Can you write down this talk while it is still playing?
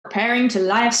Preparing to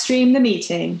live stream the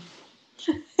meeting.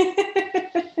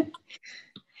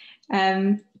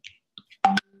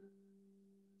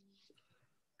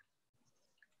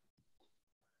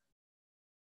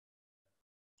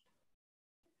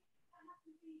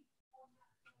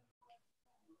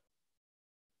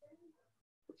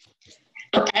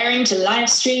 Preparing to live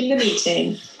stream the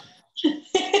meeting.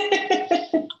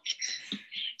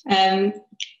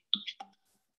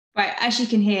 Right, as you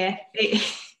can hear,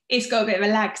 it's got a bit of a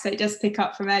lag, so it does pick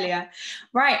up from earlier.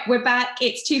 Right, we're back.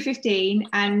 It's 2:15,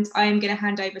 and I'm going to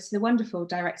hand over to the wonderful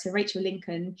director, Rachel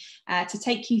Lincoln, to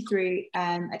take you through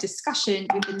a discussion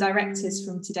with the directors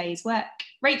from today's work.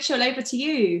 Rachel, over to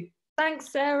you. Thanks,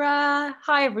 Sarah.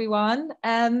 Hi, everyone.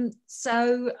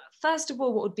 So first of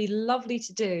all, what would be lovely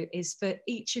to do is for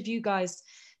each of you guys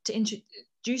to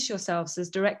introduce yourselves as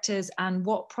directors and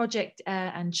what project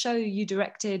and show you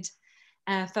directed.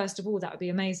 First of all, that would be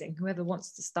amazing. Whoever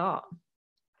wants to start.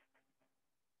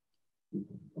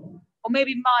 Or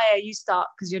maybe Maya, you start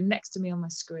because you're next to me on my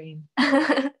screen.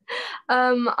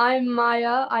 I'm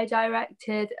Maya. I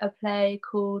directed a play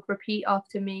called Repeat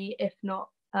After Me, If Not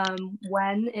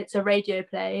When. It's a radio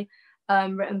play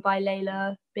written by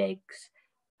Layla Biggs.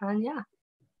 And yeah.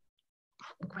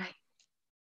 Great.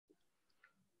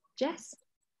 Jess?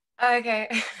 Okay.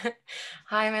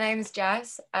 Hi, my name's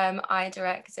Jess. I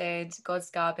directed God's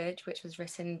Garbage, which was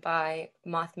written by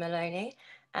Martha Maloney,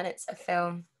 and it's a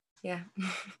film. Yeah.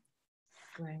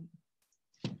 Great.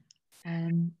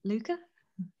 Luca?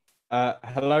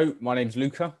 Hello, my name's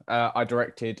Luca. I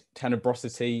directed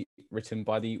Tenebrosity, written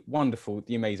by the wonderful,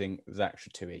 the amazing Zach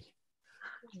Shatui.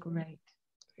 Great.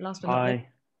 Last but not least.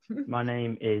 Hi, my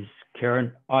name is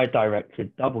Kieran. I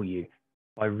directed W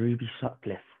by Ruby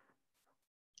Sutcliffe.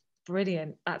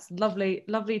 Brilliant. That's lovely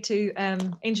to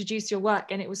introduce your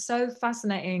work, and it was so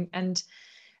fascinating and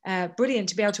brilliant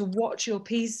to be able to watch your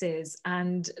pieces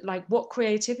and like what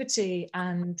creativity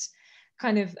and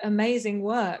kind of amazing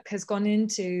work has gone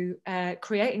into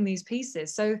creating these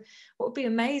pieces. So what would be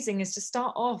amazing is to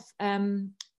start off,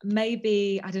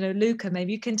 maybe, I don't know, Luca,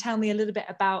 maybe you can tell me a little bit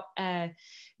about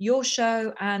your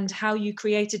show and how you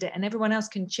created it, and everyone else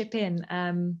can chip in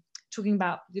talking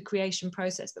about the creation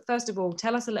process. But first of all,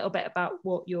 tell us a little bit about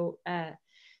what your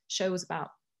show was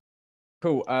about.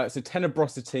 Cool. So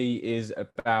Tenebrosity is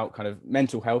about kind of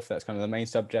mental health. That's kind of the main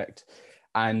subject,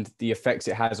 and the effects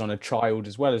it has on a child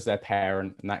as well as their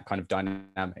parent, and that kind of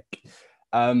dynamic.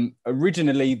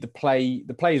 Originally, the play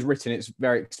is written, it's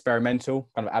very experimental,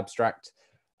 kind of abstract,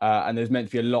 and there's meant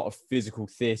to be a lot of physical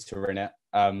theatre in it,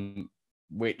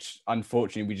 which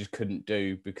unfortunately we just couldn't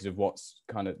do because of what's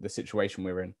kind of the situation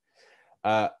we're in.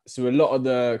 So a lot of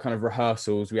the kind of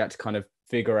rehearsals, we had to kind of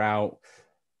figure out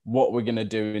what we're going to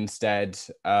do instead.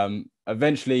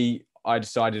 Eventually, I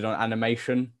decided on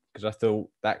animation because I thought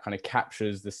that kind of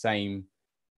captures the same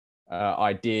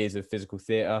ideas of physical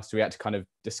theatre. So we had to kind of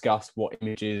discuss what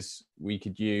images we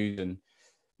could use and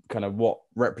kind of what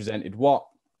represented what.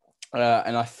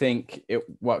 And I think it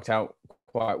worked out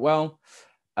quite well.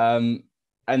 And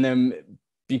then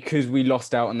because we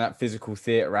lost out on that physical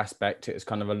theatre aspect, it was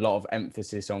kind of a lot of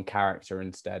emphasis on character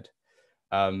instead.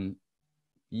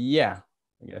 Yeah,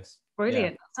 I guess.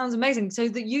 Brilliant. Yeah. Sounds amazing. So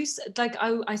the use, like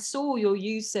I saw your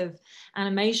use of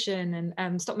animation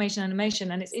and stop motion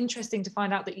animation, and it's interesting to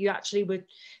find out that you actually were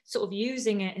sort of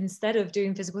using it instead of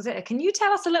doing physical theatre. Can you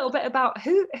tell us a little bit about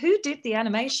who did the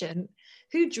animation?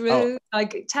 Who drew? Oh.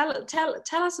 Like tell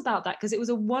us about that, because it was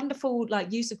a wonderful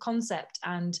like use of concept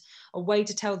and a way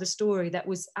to tell the story that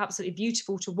was absolutely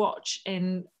beautiful to watch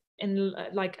in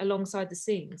like alongside the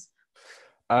scenes.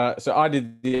 So I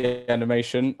did the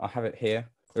animation. I have it here.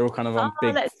 They're all kind of on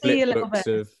big flip books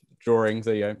of drawings.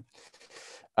 There you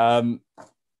go.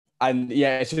 And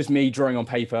yeah, it's just me drawing on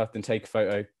paper, then take a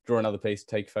photo, draw another piece,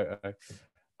 take a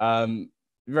photo.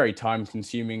 Very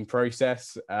time-consuming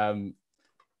process.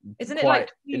 Isn't it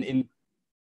like?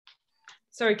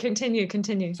 Sorry,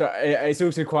 continue. So it's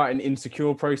also quite an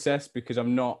insecure process because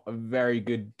I'm not a very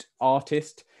good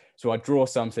artist. So I draw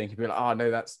something and be like, oh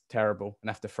no, that's terrible, and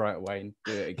have to throw it away and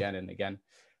do it again and again.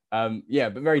 Yeah,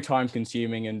 but very time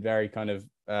consuming and very kind of,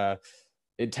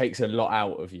 it takes a lot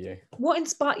out of you. What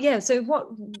inspired, yeah, so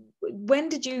when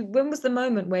was the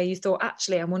moment where you thought,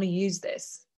 actually, I want to use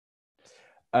this?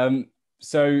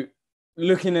 So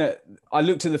I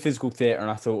looked at the physical theatre and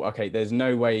I thought, okay, there's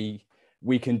no way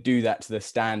we can do that to the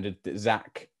standard that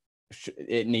Zach,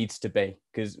 it needs to be,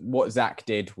 because what Zach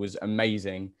did was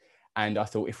amazing. And I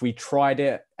thought if we tried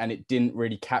it and it didn't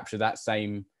really capture that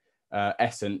same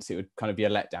essence, it would kind of be a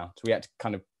letdown. So we had to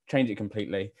kind of change it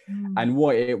completely. And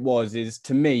what it was is,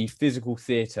 to me, physical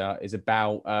theatre is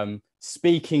about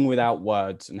speaking without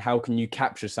words, and how can you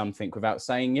capture something without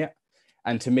saying it.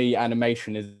 And to me,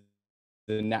 animation is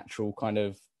the natural kind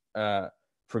of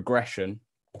progression.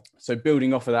 So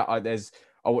building off of that,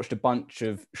 I watched a bunch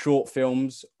of short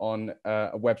films on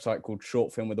a website called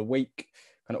Short Film of the Week,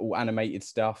 kind of all animated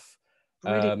stuff.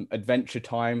 Adventure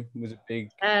Time was a big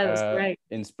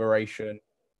inspiration.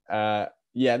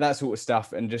 Yeah, that sort of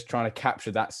stuff, and just trying to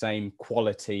capture that same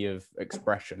quality of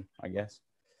expression, I guess.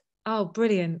 Oh,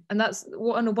 brilliant. And that's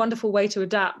what a wonderful way to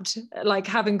adapt, like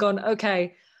having gone,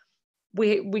 okay,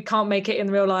 we can't make it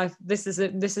in real life. This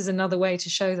is another way to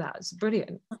show that. It's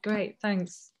brilliant. Great.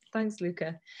 Thanks,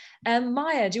 Luca.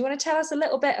 Maya, do you want to tell us a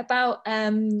little bit about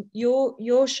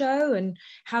your show and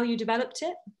how you developed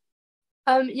it?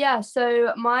 Yeah,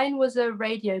 so mine was a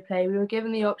radio play. We were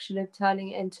given the option of turning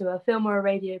it into a film or a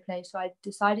radio play. So I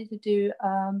decided to do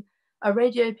a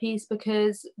radio piece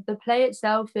because the play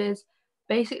itself is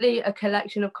basically a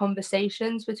collection of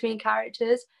conversations between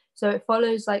characters. So it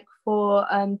follows like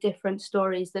 4 different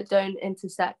stories that don't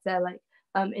intersect. They're like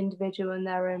individual in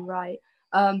their own right.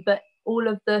 But all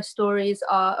of the stories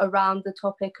are around the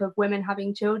topic of women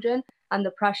having children and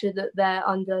the pressure that they're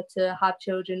under to have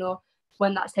children, or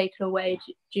when that's taken away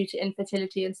due to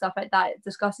infertility and stuff like that. It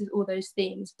discusses all those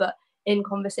themes, but in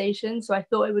conversation. So I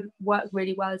thought it would work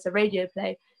really well as a radio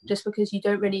play, just because you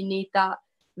don't really need that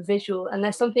visual. And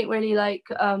there's something really like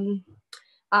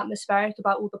atmospheric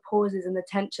about all the pauses and the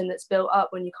tension that's built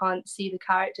up when you can't see the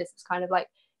characters. It's kind of like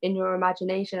in your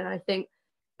imagination. And I think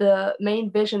the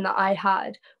main vision that I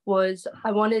had was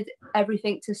I wanted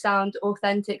everything to sound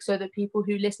authentic, so that people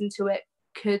who listen to it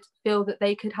could feel that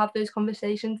they could have those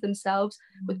conversations themselves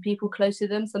with people close to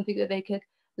them, something that they could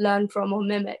learn from or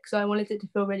mimic. So I wanted it to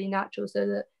feel really natural, so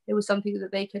that it was something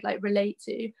that they could like relate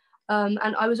to. And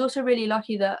I was also really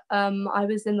lucky that I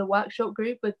was in the workshop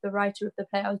group with the writer of the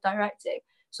play I was directing.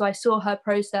 So I saw her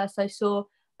process, I saw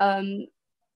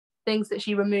things that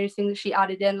she removed, things that she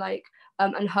added in, like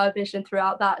and her vision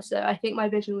throughout that. So I think my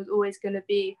vision was always going to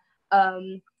be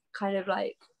kind of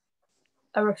like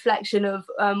a reflection of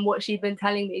what she'd been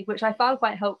telling me, which I found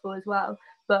quite helpful as well.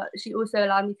 But she also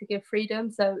allowed me to give freedom.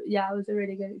 So yeah, it was a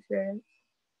really good experience.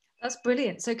 That's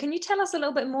brilliant. So can you tell us a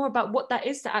little bit more about what that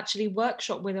is to actually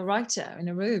workshop with a writer in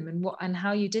a room, and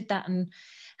how you did that, and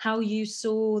how you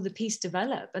saw the piece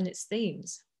develop and its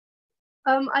themes?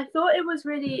 I thought it was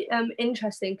really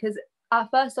interesting, because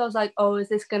at first I was like, oh, is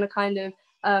this going to kind of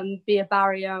be a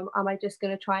barrier? Am I just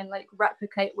going to try and like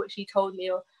replicate what she told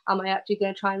me, or am I actually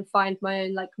going to try and find my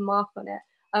own like mark on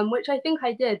it? Which I think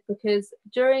I did, because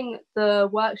during the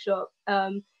workshop,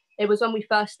 it was when we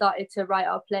first started to write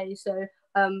our play. So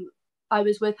I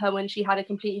was with her when she had a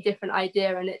completely different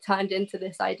idea, and it turned into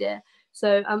this idea.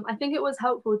 So I think it was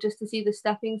helpful just to see the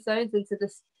stepping stones into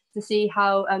this, to see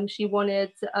how she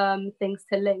wanted things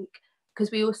to link,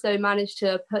 because we also managed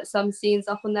to put some scenes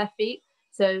up on their feet.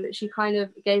 So she kind of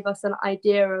gave us an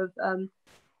idea of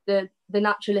the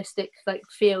naturalistic like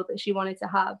feel that she wanted to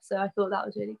have. So I thought that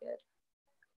was really good.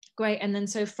 Great. And then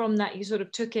so from that you sort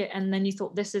of took it, and then you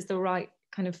thought this is the right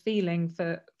kind of feeling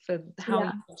for how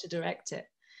you want to direct it.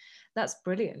 That's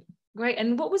brilliant. Great.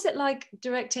 And what was it like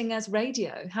directing as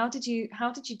radio? How did you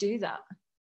do that?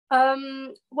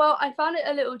 Well, I found it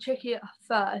a little tricky at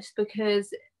first, because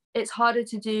it's harder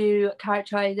to do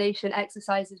characterization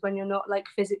exercises when you're not like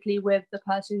physically with the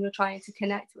person you're trying to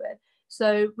connect with.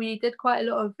 So we did quite a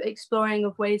lot of exploring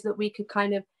of ways that we could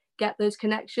kind of get those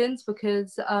connections,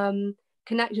 because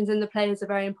connections in the play is a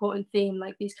very important theme.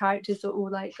 Like these characters are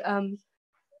all like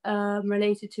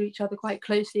related to each other quite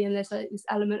closely, and there's like this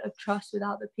element of trust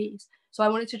without the piece. So I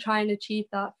wanted to try and achieve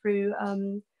that through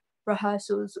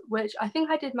rehearsals, which I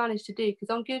think I did manage to do, because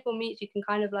on Google Meet you can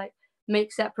kind of like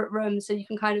make separate rooms, so you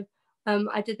can kind of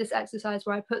I did this exercise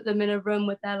where I put them in a room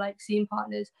with their like scene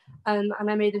partners, and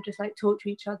I made them just like talk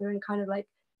to each other and kind of like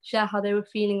share how they were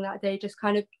feeling that day, just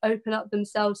kind of open up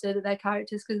themselves so that their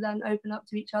characters could then open up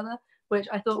to each other, which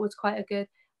I thought was quite a good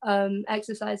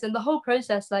exercise. And the whole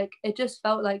process, like it just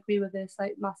felt like we were this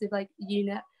like massive like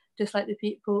unit, just like the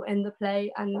people in the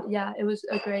play. And yeah, it was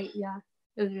it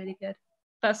was really good.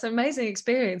 That's an amazing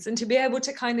experience, and to be able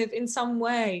to kind of in some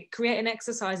way create an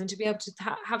exercise and to be able to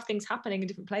have things happening in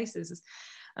different places is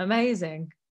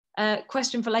amazing.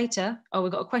 Question for later. Oh,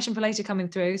 we've got a question for later coming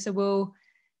through, so we'll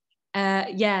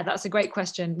yeah, that's a great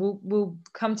question. We'll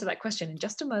come to that question in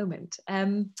just a moment.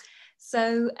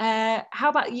 So how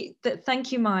about you?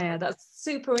 Thank you, Maya. That's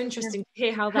super interesting to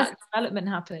hear how that development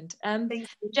happened.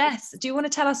 Jess, do you want to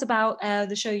tell us about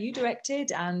the show you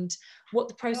directed and what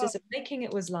the process of making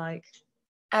it was like?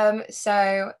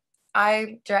 So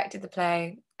I directed the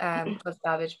play God's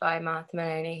Garbage by Martha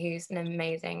Maloney, who's an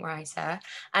amazing writer.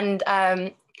 And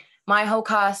my whole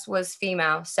cast was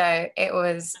female, so it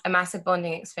was a massive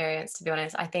bonding experience, to be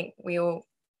honest. I think we all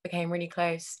became really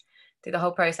close through the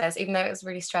whole process, even though it was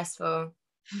really stressful.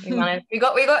 We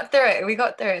got through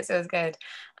it, so it was good.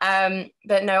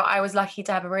 But no, I was lucky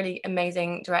to have a really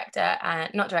amazing writer,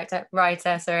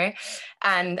 sorry,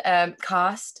 and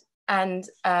cast, and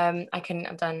I couldn't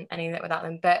have done any of it without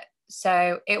them. But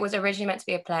so it was originally meant to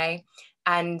be a play,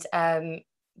 and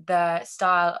the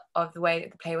style of the way that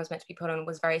the play was meant to be put on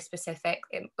was very specific.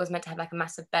 It was meant to have like a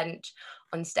massive bench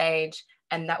on stage,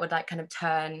 and that would like kind of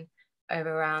turn over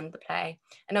around the play.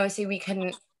 And obviously we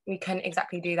couldn't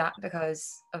exactly do that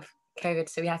because of COVID,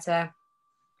 so we had to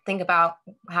think about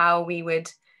how we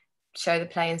would show the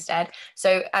play instead.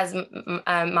 So as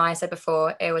Maya said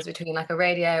before, it was between like a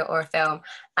radio or a film,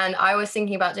 and I was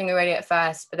thinking about doing a radio at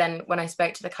first, but then when I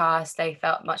spoke to the cast, they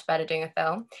felt much better doing a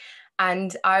film.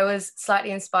 And I was slightly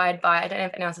inspired by, I don't know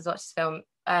if anyone else has watched this film,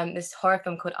 this horror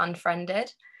film called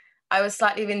Unfriended. I was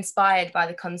slightly inspired by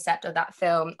the concept of that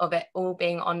film, of it all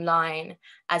being online,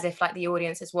 as if like the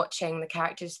audience is watching the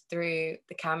characters through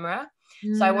the camera.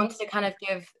 So I wanted to kind of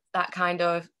give that kind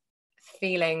of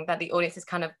feeling that the audience is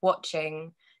kind of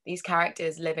watching these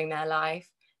characters living their life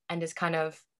and is kind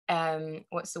of,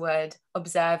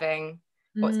 observing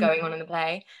what's going on in the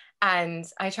play. And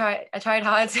I tried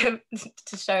hard to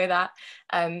show that.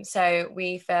 So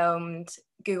we filmed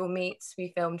Google Meets,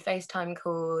 we filmed FaceTime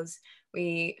calls,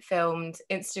 we filmed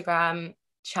Instagram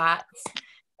chats.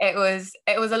 It was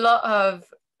a lot of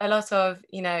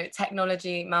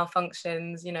technology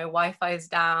malfunctions, Wi-Fi is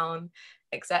down,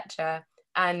 etc.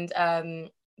 And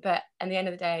but at the end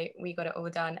of the day, we got it all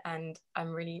done, and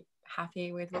I'm really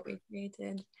happy with what we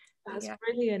created. That's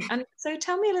brilliant. And so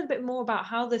tell me a little bit more about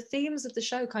how the themes of the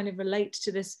show kind of relate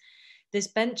to this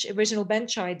original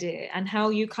bench idea, and how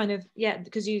you kind of,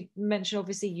 because you mentioned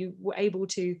obviously you were able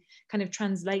to kind of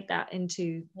translate that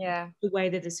into the way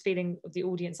that is feeling of the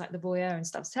audience, like the voyeur and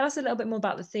stuff. So tell us a little bit more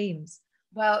about the themes.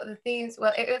 Well, the themes,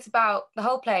 it's about, the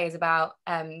whole play is about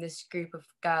this group of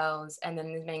girls, and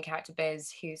then the main character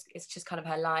Biz, it's just kind of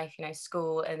her life,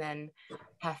 school, and then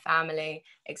her family,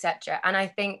 etc. And I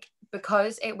think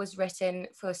because it was written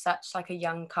for such like a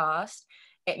young cast,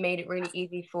 it made it really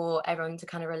easy for everyone to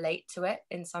kind of relate to it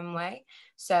in some way.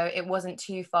 So it wasn't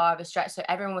too far of a stretch. So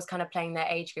everyone was kind of playing their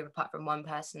age group apart from one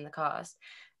person in the cast,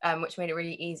 which made it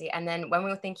really easy. And then when we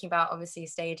were thinking about obviously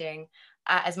staging,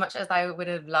 as much as I would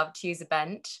have loved to use a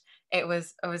bench, it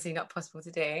was obviously not possible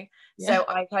to do. So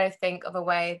I tried to think of a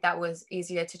way that was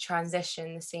easier to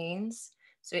transition the scenes,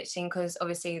 switching, because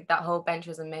obviously that whole bench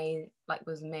was the main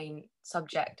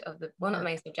subject of the, well, not the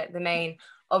main subject, the main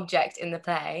object in the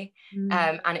play.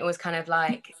 And it was kind of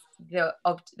like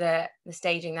the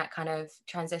staging that kind of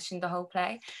transitioned the whole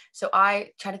play. So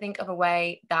I try to think of a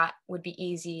way that would be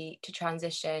easy to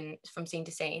transition from scene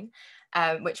to scene,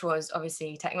 which was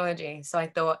obviously technology. So I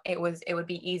thought it would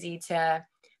be easy to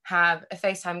have a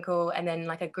FaceTime call and then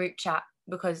like a group chat,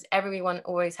 because everyone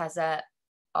always has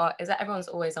everyone's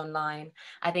always online.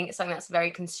 I think it's something that's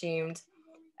very consumed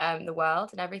the world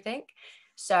and everything.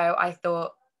 So I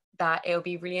thought that it would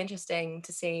be really interesting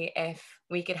to see if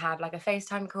we could have like a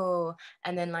FaceTime call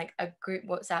and then like a group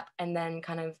WhatsApp and then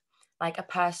kind of like a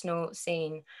personal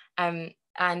scene.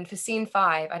 And for scene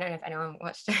 5, I don't know if anyone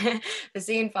watched it, for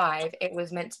scene 5, it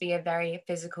was meant to be a very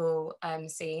physical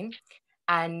scene.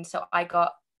 And so I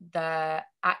got the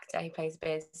actor who plays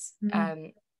Biz,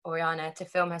 Oriana, to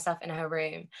film herself in her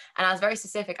room. And I was very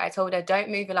specific. I told her, don't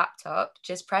move your laptop,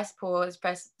 just press pause,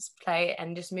 press play,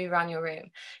 and just move around your room.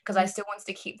 Because I still wanted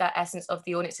to keep that essence of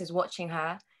the audiences watching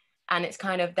her. And it's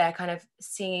kind of, they're kind of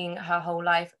seeing her whole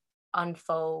life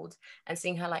unfold and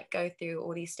seeing her like go through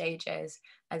all these stages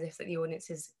as if the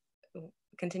audiences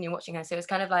continue watching her. So it's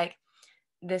kind of like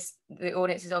this, the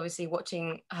audience is obviously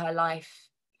watching her life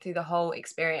through the whole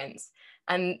experience.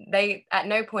 And they, at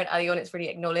no point are the audience really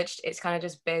acknowledged. It's kind of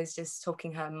just Biz just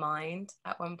talking her mind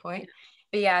at one point.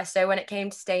 But yeah, so when it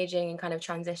came to staging and kind of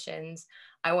transitions,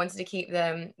 I wanted to keep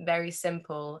them very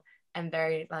simple and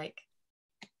very like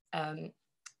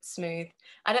smooth.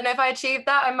 I don't know if I achieved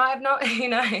that. I might have not, who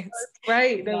knows. That's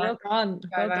great. No, well done.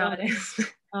 Well done.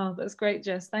 Oh, that's great,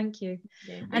 Jess. Thank you.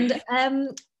 Yeah.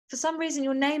 And for some reason,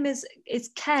 your name is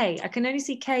K. I can only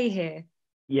see K here.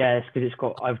 Yeah, it's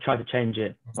because I've tried to change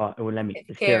it, but it will let me.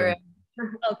 It's Kieran.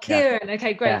 Oh, Kieran. Yeah.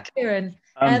 Okay, great. Yeah. Kieran.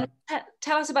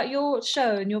 Tell us about your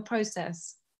show and your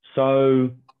process.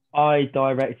 So I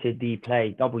directed the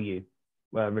play W,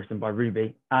 written by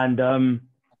Ruby. And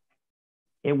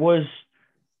it was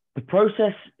the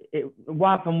process, what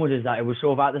happened was is that it was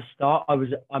sort of at the start, I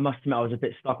must admit, I was a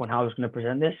bit stuck on how I was going to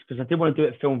present this, because I did want to do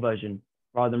it film version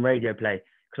rather than radio play,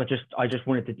 because I just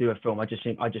wanted to do a film. I just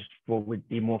thought it would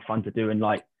be more fun to do, and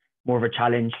like more of a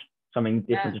challenge, something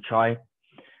different to try.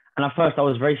 And at first I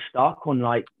was very stuck on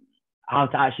like how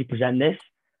to actually present this.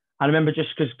 I remember just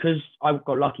because I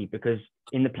got lucky, because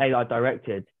in the play that I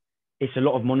directed, it's a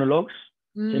lot of monologues.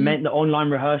 So it meant that online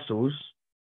rehearsals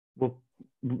were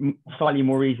slightly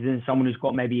more easy than someone who's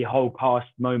got maybe a whole cast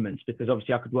moments, because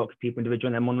obviously I could work with people individually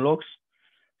in their monologues.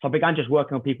 So I began just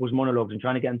working on people's monologues and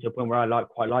trying to get them to a point where I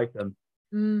quite like them.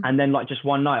 And then like just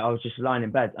one night I was just lying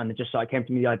in bed, and it just like came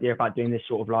to me the idea about doing this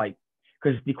sort of like,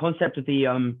 because the concept of the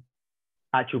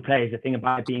actual play is the thing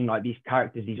about it being like these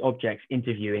characters, these objects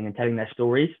interviewing and telling their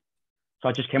stories. So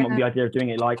I just came up with the idea of doing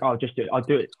it like, I'll do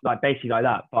it like basically like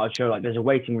that, but I'll show like there's a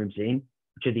waiting room scene,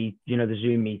 which are the, you know, the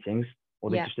Zoom meetings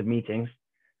or just the meetings.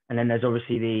 And then there's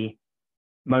obviously the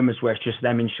moments where it's just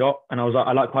them in shot. And I was like,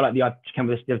 I quite like the, I just came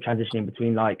with this transitioning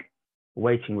between like a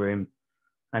waiting room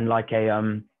and like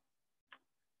a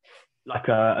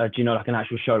do you know, like an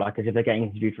actual show, like as if they're getting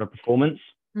interviewed for a performance.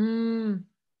 And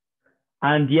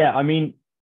yeah, I mean,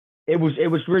 it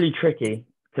was really tricky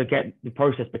to get the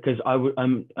process, because I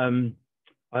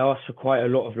asked for quite a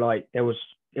lot of like, it was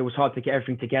hard to get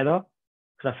everything together,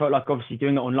 because I felt like obviously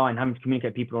doing it online, having to communicate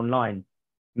with people online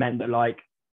meant that like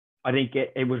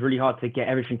it was really hard to get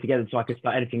everything together so I could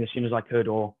start editing as soon as I could,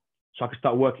 or so I could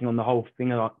start working on the whole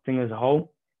thing as a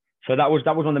whole. So that was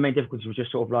one of the main difficulties, was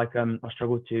just sort of like I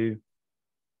struggled to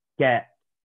get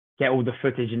all the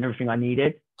footage and everything I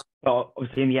needed, but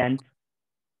obviously in the end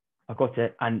I got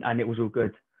it, and it was all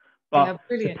good. But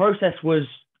the process was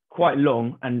quite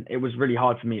long, and it was really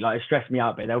hard for me. Like, it stressed me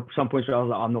out a bit. There were some points where I was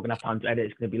like, I'm not gonna have time to edit.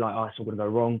 It's gonna be like, oh, it's all gonna go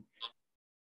wrong.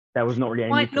 There was not really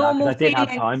any need for that, because I did have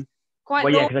time. Well,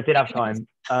 yeah, because I did have time.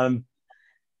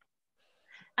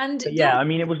 And yeah, I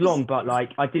mean, it was long, but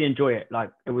like I did enjoy it.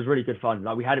 Like, it was really good fun.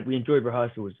 Like, we enjoyed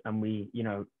rehearsals, and we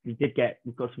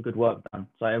got some good work done.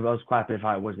 So I was quite happy with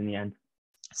how it was in the end.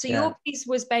 So your piece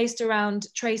was based around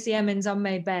Tracey Emin's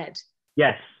Unmade Bed.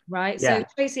 Yes. Right. Yeah. So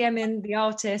Tracey Emin, the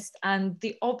artist, and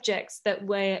the objects that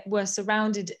were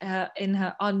surrounded in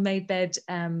her Unmade Bed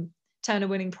Turner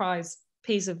winning prize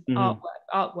piece of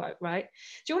artwork. Right.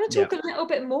 Do you want to talk a little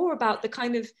bit more about the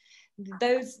kind of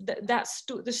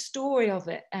the story of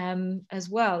it as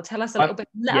well? Tell us a little bit.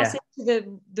 Let us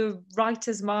into the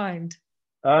writer's mind.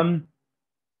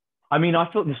 I mean, I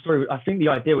think the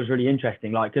idea was really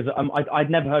interesting, like, because I'd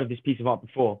never heard of this piece of art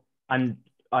before, and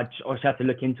I just had to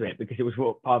look into it because it was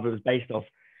what part of it was based off.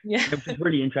 Yeah. It was just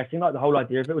really interesting. Like, the whole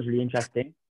idea of it was really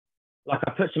interesting. Like,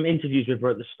 I put some interviews with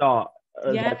her at the start,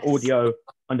 like audio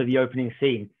under the opening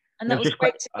scene. And that was just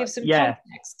great to give some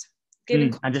context.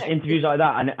 And just interviews like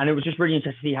that. And it was just really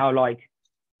interesting to see how, like,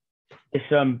 this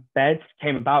bed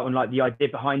came about and, like, the idea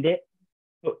behind it.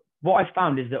 But what I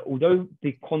found is that although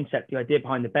the idea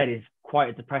behind the bed is quite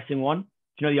a depressing one,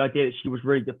 you know, the idea that she was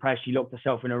really depressed, she locked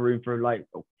herself in a room for, like,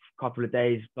 couple of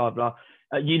days, blah blah.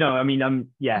 But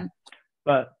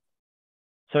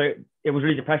so it was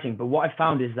really depressing. But what I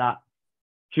found is that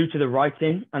due to the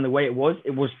writing and the way it was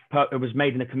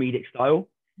made in a comedic style.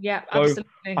 Yeah, so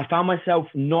absolutely. I found myself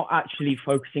not actually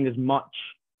focusing as much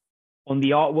on the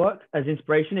artwork as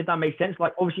inspiration, if that makes sense.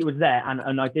 Like, obviously it was there,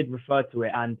 and I did refer to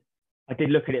it, and I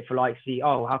did look at it for like,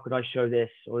 how could I show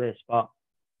this or this? But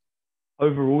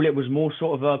overall, it was more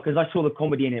sort of because I saw the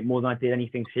comedy in it more than I did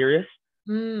anything serious.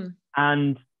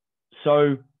 And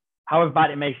so, however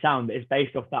bad it may sound, it's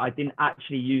based off that I didn't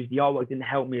actually use the artwork, didn't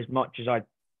help me as much as I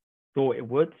thought it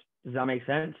would. Does that make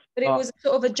sense? But it was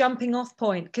sort of a jumping off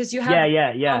point, because you have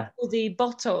the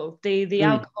bottle, the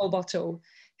alcohol bottle,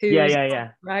 who's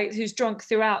right, who's drunk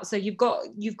throughout. So you've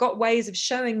got ways of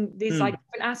showing these like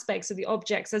different aspects of the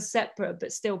objects as separate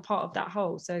but still part of that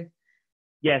whole. So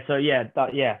So yeah,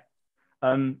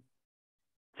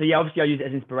 obviously I use it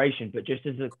as inspiration, but just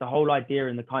as the whole idea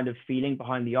and the kind of feeling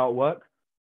behind the artwork,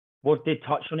 did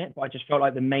touch on it, but I just felt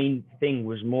like the main thing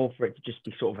was more for it to just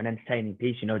be sort of an entertaining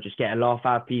piece, you know, just get a laugh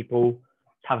out of people,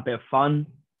 have a bit of fun.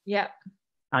 Yeah.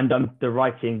 And the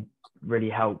writing really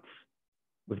helped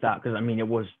with that, because I mean, it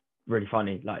was really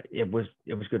funny. Like, it was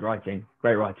good writing,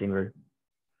 great writing, Rue.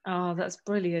 Oh, that's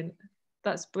brilliant.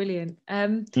 That's brilliant.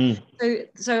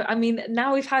 So I mean,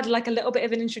 now we've had like a little bit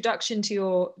of an introduction to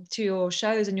your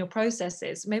shows and your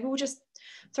processes. Maybe we'll just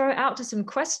throw it out to some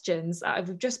questions that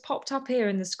have just popped up here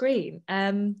in the screen.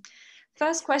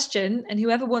 First question, and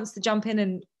whoever wants to jump in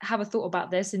and have a thought about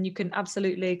this, and you can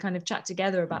absolutely kind of chat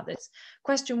together about this.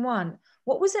 Question 1,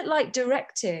 what was it like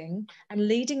directing and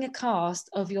leading a cast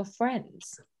of your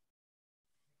friends?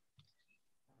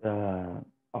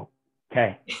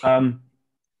 Okay.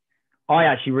 I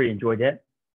actually really enjoyed it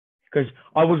because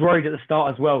I was worried at the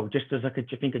start as well, just as like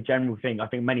a general thing. I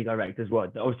think many directors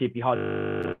would. Obviously, it'd be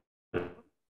hard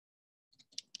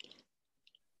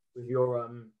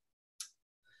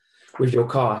with your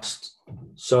cast.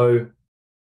 So,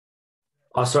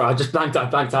 oh, sorry, I just blanked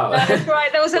out. No, that's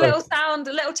right. There was a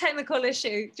little technical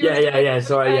issue. Yeah.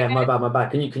 Sorry, yeah, my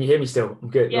bad. Can you hear me still? I'm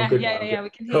good. Yeah, I'm good. we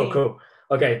can hear you. Cool.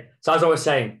 Okay, so as I was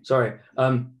saying, sorry.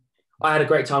 I had a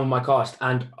great time with my cast,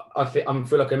 and I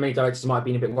feel like many directors might have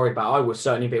been a bit worried about. I was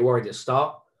certainly a bit worried at the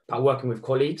start about working with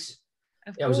colleagues.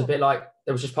 It was a bit like,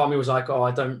 there was just part of me was like, oh, I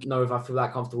don't know if I feel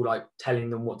that comfortable like telling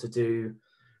them what to do.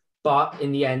 But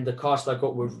in the end, the cast I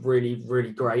got were really,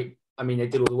 really great. I mean, they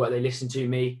did all the work. They listened to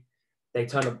me. They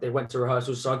turned up. They went to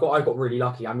rehearsals. So I got really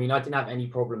lucky. I mean, I didn't have any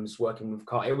problems working with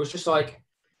cast. It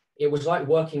was like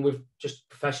working with just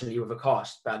professionally with a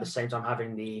cast, but at the same time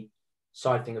having the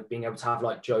side thing of being able to have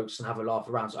like jokes and have a laugh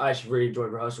around. So I actually really enjoyed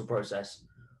the rehearsal process.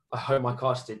 I hope my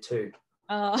cast did too.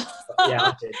 Oh. Yeah,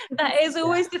 I did. That is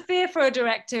always the fear for a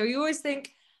director. You always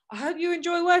think, I hope you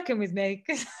enjoy working with me.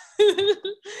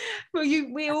 Well,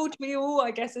 we all,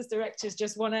 I guess, as directors,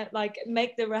 just want to like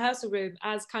make the rehearsal room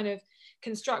as kind of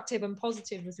constructive and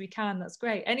positive as we can. That's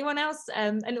great. Anyone else?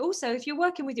 And also, if you're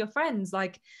working with your friends,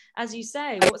 like as you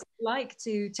say, what's it like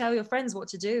to tell your friends what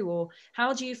to do, or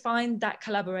how do you find that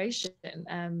collaboration?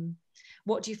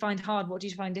 What do you find hard? What do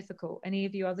you find difficult? Any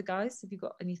of you other guys? Have you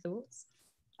got any thoughts?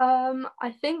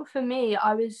 I think for me,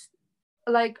 I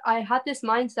had this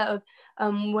mindset of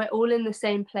we're all in the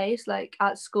same place, like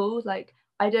at school. Like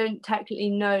I don't technically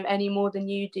know any more than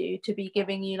you do to be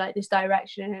giving you like this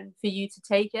direction and for you to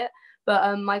take it.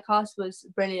 But my cast was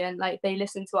brilliant. Like they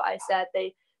listened to what I said.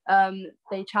 They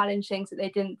challenged things that they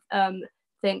didn't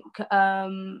think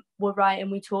were right,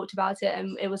 and we talked about it.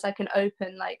 And it was like an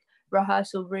open like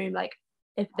rehearsal room. Like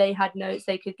if they had notes,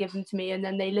 they could give them to me, and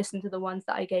then they listened to the ones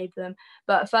that I gave them.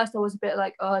 But at first I was a bit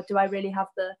like, oh, do I really have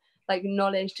the like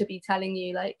knowledge to be telling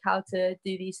you like how to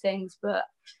do these things? But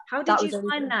how did you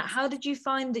find that? How did you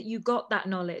find that you got that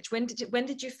knowledge? When did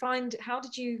you find, what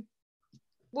did you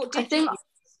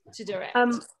to direct?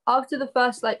 After the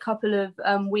first like couple of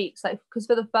weeks, like because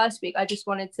for the first week I just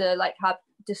wanted to like have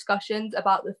discussions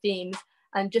about the themes,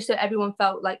 and just so everyone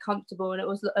felt like comfortable, and it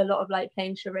was a lot of like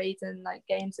playing charades and like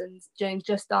games and doing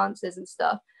just dances and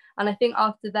stuff. And I think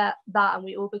after that and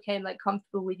we all became like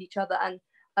comfortable with each other, and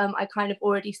I kind of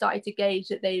already started to gauge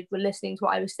that they were listening to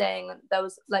what I was saying, and there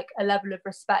was like a level of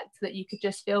respect that you could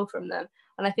just feel from them.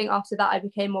 And I think after that I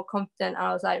became more confident, and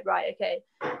I was like, right, okay,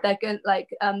 they're going like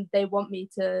they want me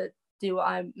to do what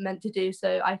I'm meant to do,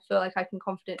 so I feel like I can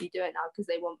confidently do it now because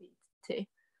they want me to.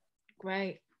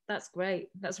 Great. That's great.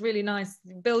 That's really nice.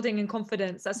 Building in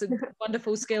confidence. That's a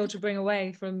wonderful skill to bring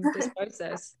away from this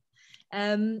process.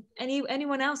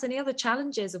 Anyone else? Any other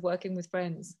challenges of working with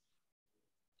friends?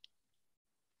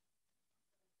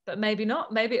 But maybe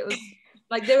not. Maybe it was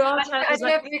like there are challenges. I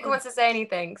don't know if you want to say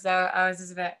anything, so I was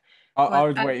just a bit. I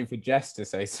was waiting for Jess to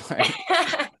say something.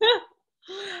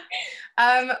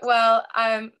 Well,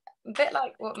 a bit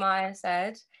like what Maya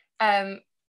said.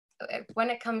 When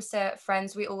it comes to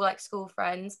friends, we all like school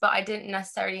friends, but I didn't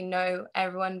necessarily know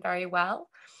everyone very well.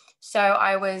 So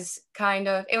it was kind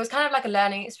of like a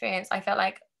learning experience. I felt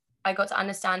like I got to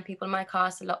understand people in my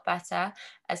cast a lot better,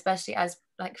 especially as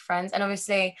like friends. And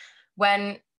obviously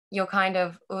when you're kind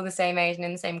of all the same age and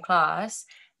in the same class,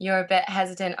 you're a bit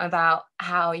hesitant about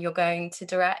how you're going to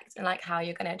direct and like how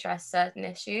you're going to address certain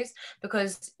issues,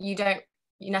 because you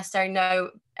necessarily know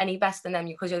any better than them,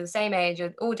 because you're the same age,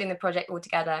 you're all doing the project all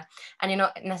together, and you're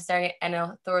not necessarily an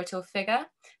authoritative figure.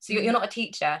 So you're not a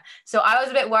teacher. So I was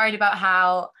a bit worried about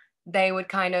how they would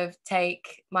kind of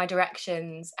take my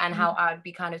directions and how I would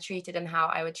be kind of treated and how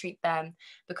I would treat them,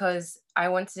 because I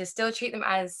wanted to still treat them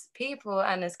as people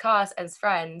and as cast, as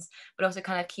friends, but also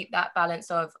kind of keep that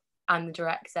balance of I'm the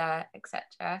director,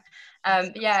 etc.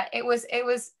 Yeah, it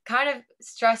was kind of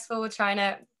stressful trying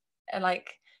to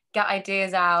like get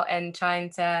ideas out and trying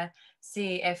to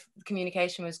see if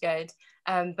communication was good.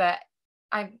 But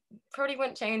I probably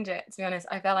wouldn't change it, to be honest.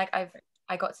 I felt like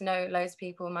I got to know loads of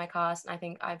people in my cast, and I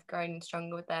think I've grown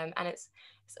stronger with them. And it's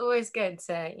always good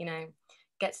to, you know,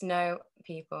 get to know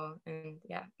people. And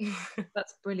yeah.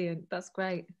 That's brilliant. That's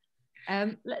great.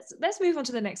 Let's move on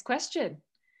to the next question.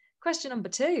 Question number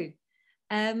 2.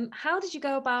 How did you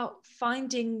go about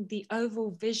finding the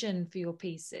overall vision for your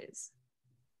pieces?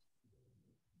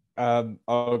 I'll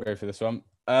go for this one.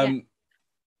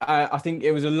 I think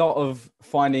it was a lot of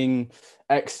finding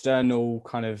external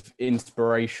kind of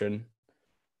inspiration.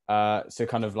 So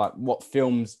kind of like what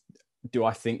films do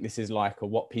I think this is like, or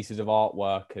what pieces of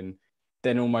artwork, and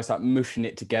then almost like mushing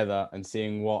it together and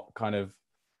seeing what kind of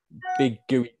big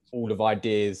gooey pool of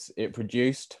ideas it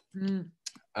produced.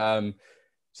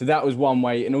 So that was one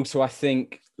way. And also I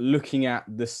think looking at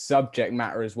the subject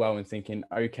matter as well and thinking,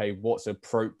 okay, what's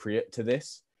appropriate to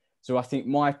this? So I think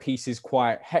my piece is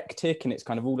quite hectic and it's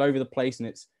kind of all over the place, and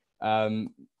it's a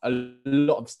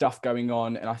lot of stuff going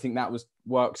on. And I think that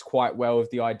works quite well with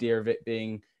the idea of it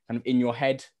being kind of in your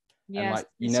head. Yes, and like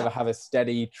you never have a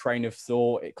steady train of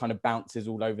thought. It kind of bounces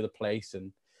all over the place.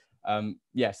 And so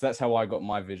that's how I got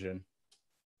my vision.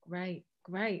 Great.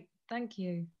 Thank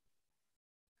you.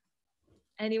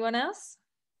 Anyone else?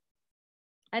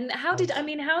 And how did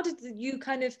you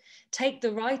kind of take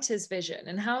the writer's vision,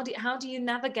 and how do you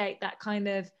navigate that kind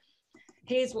of,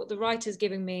 here's what the writer's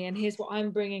giving me and here's what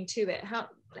I'm bringing to it?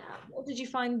 What did you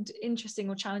find interesting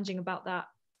or challenging about that?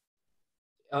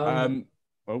 Jump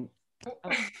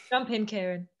in,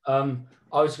 Kieran. I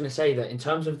was going to say that in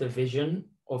terms of the vision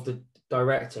of the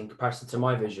director in comparison to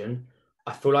my vision,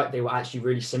 I feel like they were actually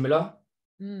really similar.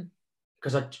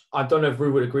 Because I don't know if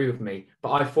Rue would agree with me,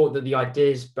 but I thought that the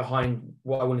ideas behind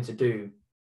what I wanted to do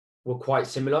were quite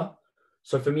similar.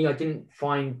 So for me, I didn't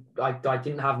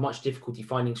have much difficulty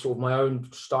finding sort of my own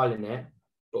style in it,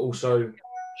 but also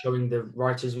showing the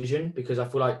writer's vision, because I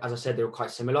feel like, as I said, they were quite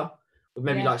similar, with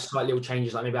maybe like slight little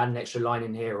changes, like maybe add an extra line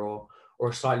in here or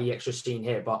a slightly extra scene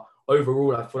here. But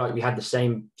overall, I feel like we had the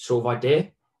same sort of idea.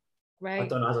 Right. I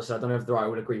don't know, as I said, I don't know if the writer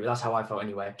would agree, but that's how I felt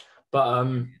anyway. But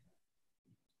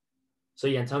so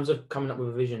yeah, in terms of coming up with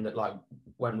a vision that like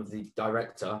went with the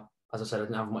director, as I said, I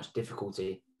didn't have much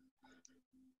difficulty.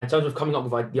 In terms of coming up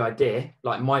with the idea,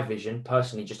 like my vision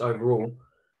personally, just overall,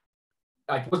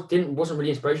 I wasn't really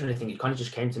inspiration or anything. It kind of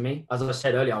just came to me. As I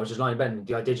said earlier, I was just lying in bed and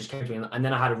the idea just came to me, and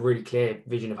then I had a really clear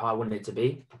vision of how I wanted it to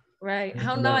be. Right.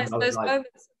 How nice.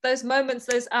 Those moments,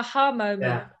 those aha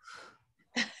moments.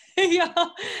 Yeah.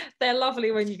 They're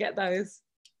lovely when you get those.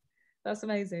 That's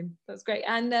amazing. That's great.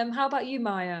 And how about you,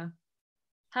 Maya?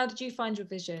 How did you find your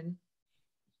vision?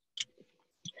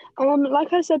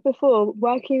 Like I said before,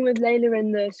 working with Layla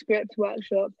in the script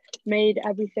workshop made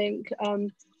everything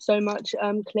so much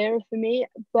clearer for me.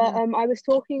 But I was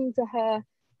talking to her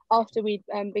after we'd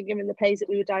been given the plays that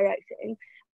we were directing.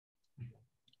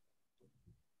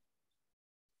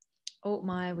 Oh,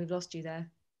 Maya, we've lost you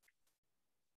there.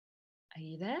 Are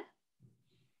you there?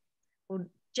 Well,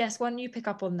 Jess, why don't you pick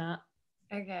up on that?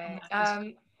 Okay.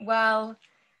 Well,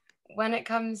 when it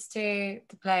comes to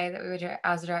the play that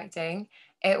I was directing,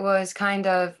 it was kind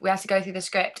of, we had to go through the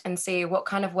script and see what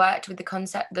kind of worked with the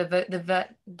concept,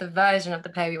 the version of the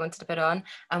play we wanted to put on,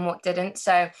 and what didn't.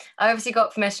 So I obviously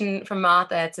got permission from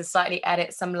Martha to slightly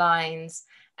edit some lines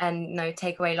and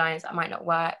take away lines that might not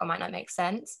work or might not make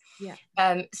sense. Yeah.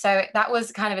 So that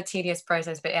was kind of a tedious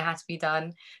process, but it had to be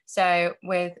done. So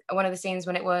with one of the scenes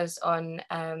when it was on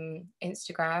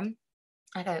Instagram,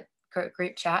 like a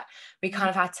group chat, we kind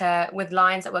of had to, with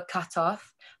lines that were cut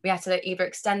off, we had to either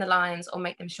extend the lines or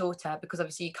make them shorter, because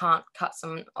obviously you can't cut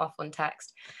someone off on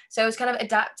text. So it was kind of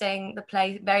adapting the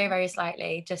play very, very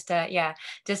slightly, just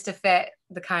to fit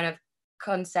the kind of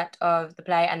concept of the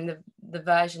play and the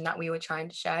version that we were trying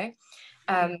to show.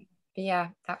 But yeah,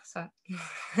 that's it.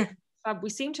 We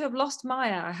seem to have lost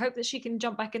Maya. I hope that she can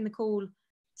jump back in the call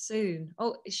soon.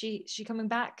 Oh, is she coming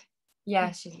back?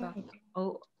 Yeah, she's back.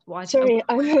 Oh, why? Sorry,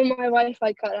 my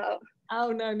Wi-Fi cut out.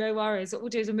 Oh, no worries. What we'll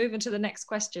do is we'll move on to the next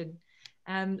question.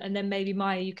 And then maybe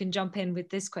Maya, you can jump in with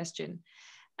this question.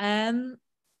 How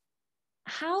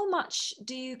much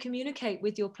do you communicate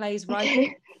with your plays writers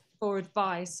for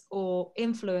advice or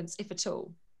influence, if at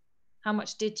all? How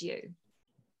much did you?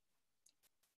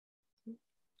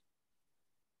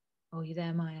 Oh, you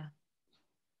there, Maya?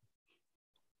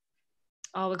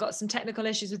 Oh, we've got some technical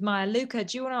issues with Maya. Luca,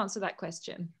 do you want to answer that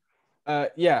question?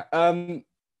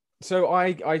 So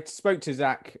I spoke to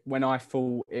Zach when I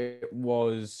thought it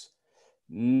was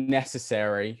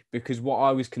necessary, because what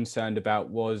I was concerned about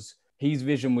was his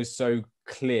vision was so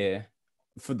clear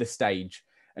for the stage.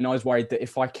 And I was worried that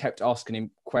if I kept asking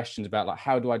him questions about like,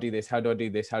 how do I do this? How do I do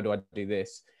this? How do I do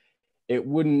this? He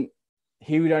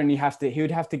would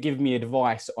have to give me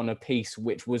advice on a piece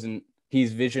which wasn't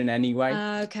his vision anyway.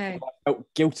 Okay. So I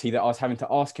felt guilty that I was having to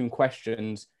ask him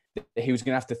questions that he was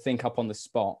going to have to think up on the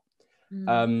spot.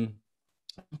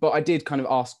 But I did kind of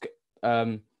ask,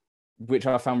 which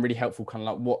I found really helpful, kind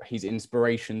of like what his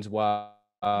inspirations were,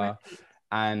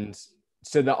 and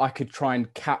so that I could try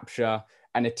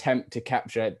and attempt to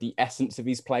capture the essence of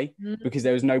his play, because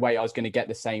there was no way I was going to get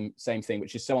the same thing,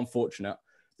 which is so unfortunate,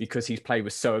 because his play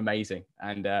was so amazing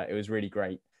and it was really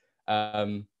great.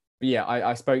 But yeah,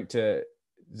 I spoke to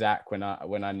Zach when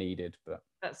I needed. But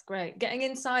that's great. Getting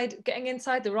inside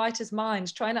the writer's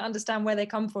mind, trying to understand where they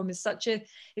come from is such a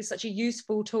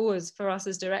useful tool for us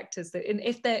as directors. That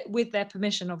if they're with their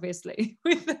permission, obviously,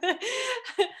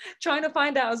 trying to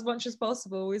find out as much as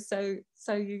possible is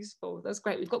so useful. That's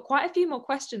great. We've got quite a few more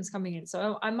questions coming in,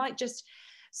 so I might just.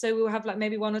 So we'll have like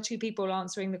maybe 1 or 2 people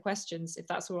answering the questions, if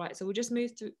that's all right. So we'll just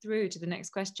move through to the next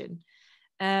question.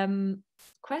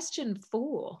 Question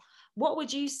 4. What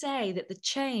would you say that the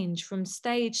change from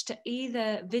stage to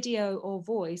either video or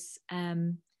voice,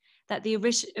 that the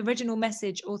original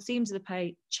message or themes of the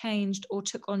play changed or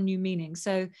took on new meaning?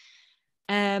 So,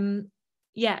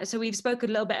 yeah, so we've spoken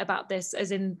a little bit about this,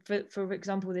 as in, for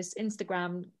example, this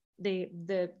Instagram, the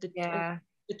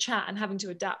chat, and having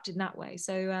to adapt in that way.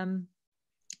 So,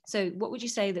 so what would you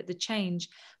say that the change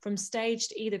from stage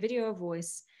to either video or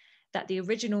voice, that the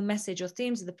original message or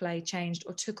themes of the play changed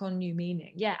or took on new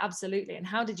meaning? Yeah, absolutely. And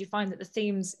how did you find that the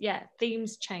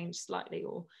themes changed slightly?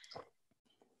 Or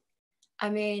I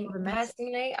mean,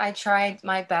 personally, I tried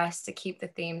my best to keep the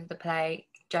themes of the play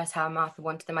just how Martha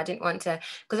wanted them. I didn't want to,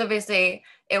 because obviously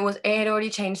it had already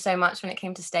changed so much when it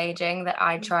came to staging, that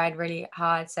I tried really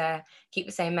hard to keep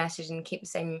the same message and keep the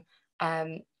same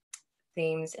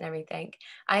themes and everything.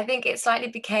 I think it slightly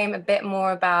became a bit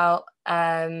more about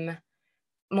not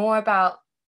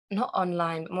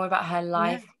online, but more about her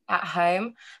life at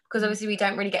home, because obviously we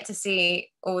don't really get to see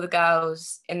all the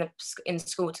girls in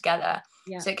school together.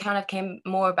 So it kind of came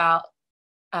more about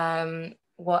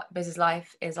what Biz's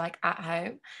life is like at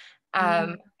home.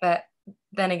 But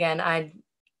then again,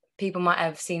 people might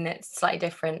have seen it slightly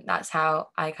different. That's how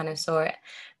I kind of saw it.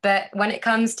 But when it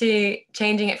comes to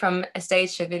changing it from a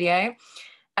stage to a video,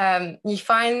 you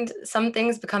find some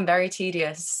things become very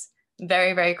tedious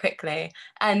very, very quickly.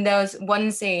 And there was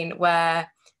one scene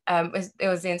where it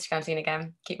was the Instagram scene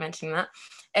again, keep mentioning that.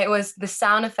 It was the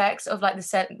sound effects of like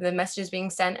the messages being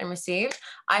sent and received.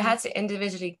 I had to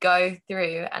individually go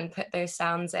through and put those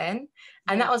sounds in.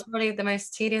 And that was probably the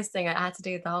most tedious thing I had to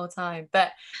do the whole time.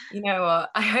 But you know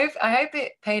what? I hope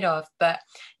it paid off. But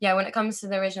yeah, when it comes to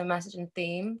the original message and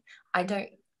theme, I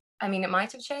mean, it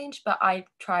might have changed, but I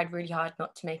tried really hard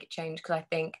not to make it change, because I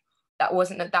think that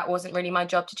wasn't really my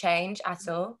job to change at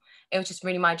all. It was just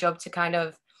really my job to kind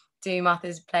of do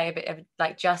Martha's play a bit of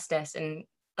like justice and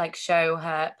like show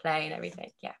her play and everything.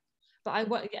 But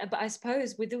I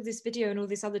suppose with all this video and all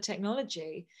this other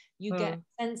technology, you get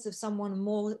a sense of someone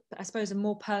more, I suppose, a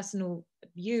more personal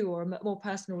view or a more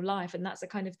personal life, and that's the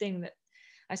kind of thing that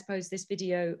I suppose this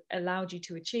video allowed you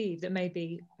to achieve that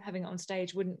maybe having it on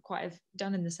stage wouldn't quite have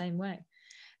done in the same way.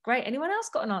 Great. Anyone else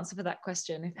got an answer for that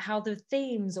question? How the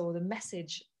themes or the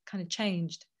message kind of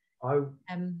changed? I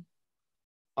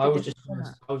was just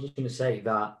going to say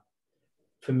that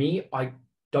for me, I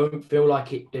don't feel like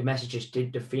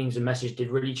the themes and message did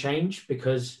really change,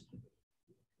 because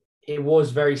it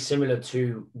was very similar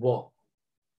to what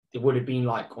it would have been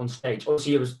like on stage.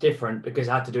 Obviously, it was different because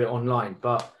I had to do it online,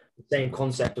 but the same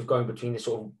concept of going between the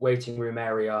sort of waiting room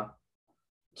area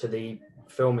to the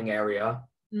filming area,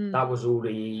 that was all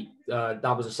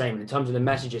that was the same. In terms of the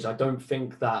messages, I don't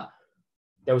think that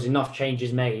there was enough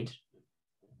changes made.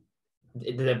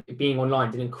 Being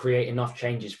online didn't create enough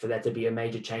changes for there to be a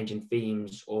major change in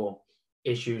themes or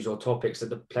issues or topics that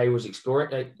the play was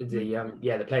exploring.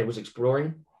 The play was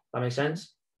exploring. That makes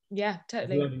sense? Yeah,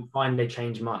 totally. I didn't find they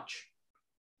changed much.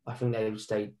 I think they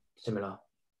stayed similar.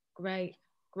 Great.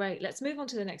 Let's move on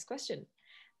to the next question.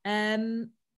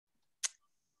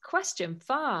 Question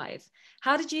 5.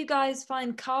 How did you guys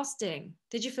find casting?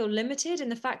 Did you feel limited in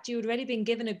the fact you had already been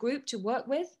given a group to work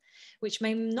with, which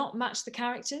may not match the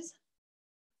characters?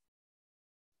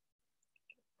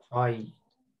 I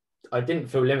didn't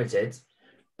feel limited,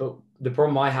 but the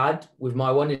problem I had with my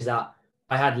one is that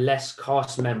I had less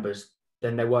cast members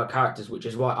than there were characters, which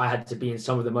is why I had to be in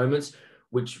some of the moments,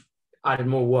 which added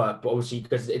more work. But obviously,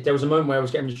 because there was a moment where I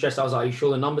was getting stressed, I was like, are you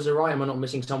sure the numbers are right? Am I not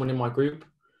missing someone in my group?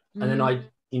 And then I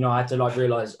had to like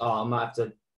realize, I might have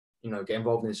to, get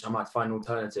involved in this. I might have to find an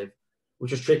alternative,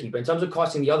 which was tricky. But in terms of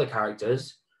casting the other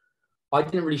characters, I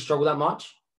didn't really struggle that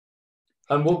much.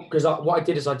 And what I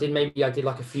did is I did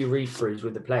like a few read-throughs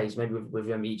with the plays, maybe with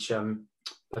each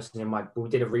person in my. We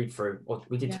did a read-through, or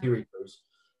we did 2 read-throughs,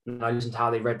 and I listened to how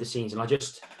they read the scenes, and I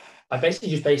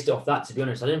basically just based it off that. To be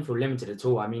honest, I didn't feel limited at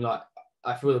all. I mean, like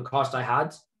I feel the cast I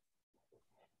had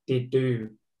did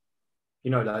do,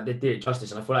 like they did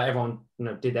justice, and I feel like everyone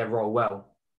did their role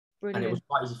well. Brilliant. And it was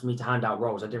quite easy for me to hand out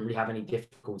roles. I didn't really have any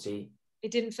difficulty. It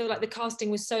didn't feel like the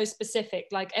casting was so specific,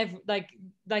 like in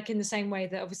the same way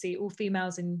that obviously all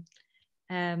females in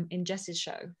Jess's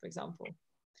show, for example.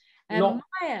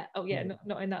 Maya,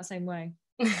 not in that same way.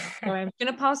 Sorry, I'm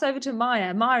going to pass over to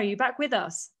Maya. Maya, are you back with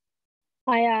us?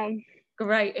 I am.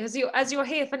 Great. As you're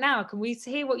here for now, can we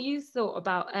hear what you thought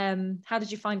about how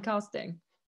did you find casting?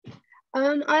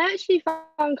 I actually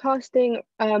found casting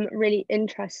really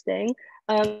interesting.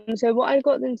 So what I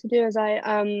got them to do is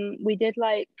we did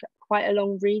like quite a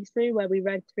long read through where we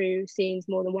read through scenes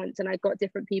more than once, and I got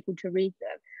different people to read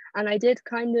them, and I did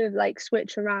kind of like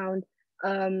switch around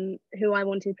who I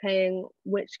wanted playing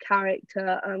which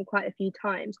character quite a few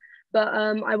times. But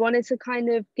I wanted to kind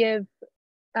of give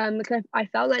because I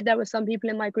felt like there were some people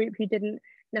in my group who didn't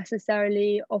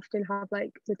necessarily often have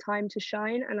like the time to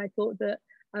shine, and I thought that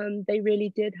they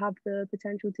really did have the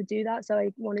potential to do that, so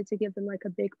I wanted to give them like a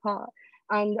big part,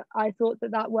 and I thought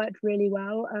that that worked really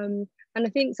well. And I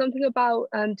think something about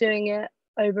doing it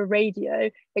over radio,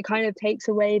 it kind of takes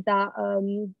away that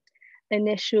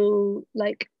initial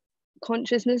like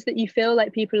consciousness that you feel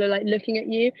like people are like looking at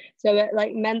you, so it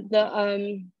like meant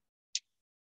that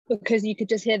because you could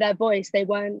just hear their voice, they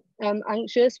weren't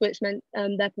anxious, which meant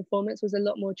their performance was a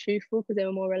lot more truthful because they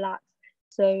were more relaxed.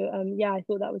 So yeah, I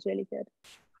thought that was really good.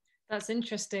 That's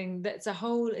interesting. It's a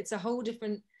whole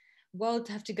different world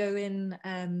to have to go in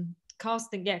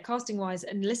casting wise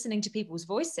and listening to people's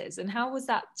voices. And how was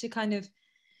that to kind of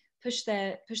push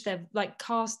their like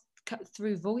cut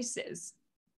through voices?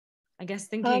 I guess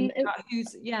thinking about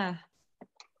who's it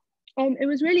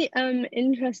was really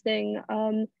interesting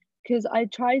because I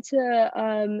tried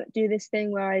to do this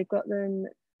thing where I got them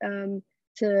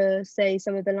to say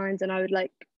some of the lines, and I would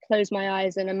like close my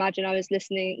eyes and imagine I was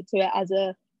listening to it as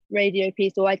a radio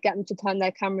piece, or I'd get them to turn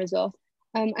their cameras off.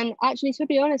 And actually, to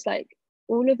be honest, like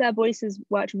all of their voices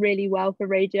worked really well for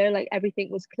radio. Like everything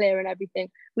was clear and everything.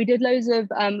 We did loads of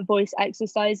voice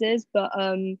exercises, but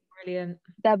brilliant.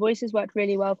 Their voices worked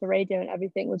really well for radio and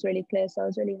everything was really clear. So I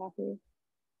was really happy.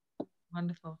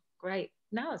 Wonderful. Great.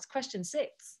 Now it's question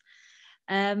 6.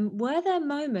 Were there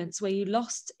moments where you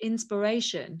lost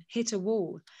inspiration, hit a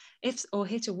wall? If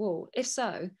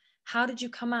so, how did you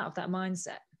come out of that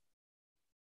mindset?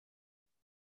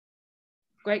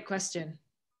 Great question.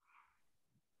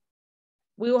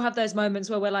 We all have those moments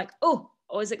where we're like, oh,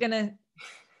 or is it gonna?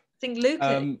 I think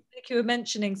Luca, you were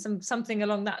mentioning something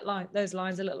along those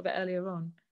lines a little bit earlier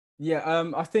on.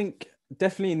 Yeah, I think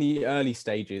definitely in the early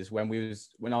stages when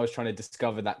I was trying to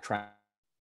discover that track,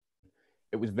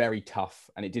 it was very tough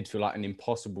and it did feel like an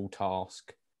impossible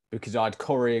task because I'd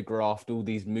choreographed all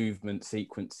these movement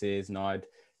sequences and I'd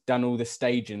done all the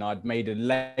staging. I'd made a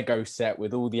Lego set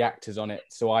with all the actors on it,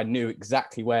 so I knew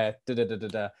exactly where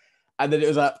and then it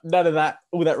was like, none of that,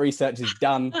 all that research is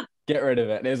done, get rid of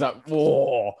it. And it was like,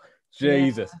 whoa,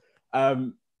 Jesus. Yeah.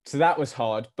 So that was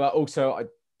hard, but also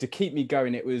to keep me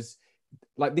going, it was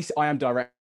like this, I am director,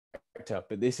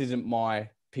 but this isn't my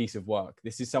piece of work.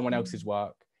 This is someone else's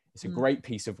work. It's a great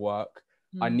piece of work.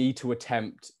 I need to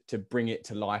attempt to bring it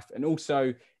to life. And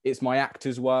also it's my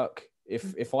actor's work.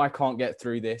 If I can't get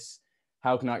through this,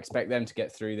 how can I expect them to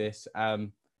get through this?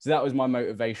 So that was my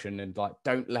motivation, and like,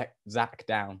 don't let Zach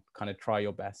down, kind of try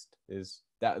your best.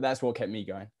 That's what kept me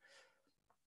going.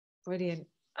 Brilliant.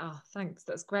 Oh, thanks.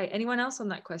 That's great. Anyone else on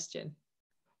that question?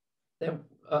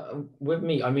 With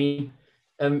me, I mean,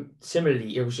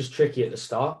 similarly, it was just tricky at the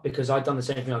start because I'd done the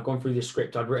same thing. I'd gone through the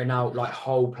script. I'd written out like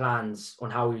whole plans on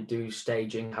how we do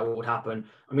staging, how it would happen.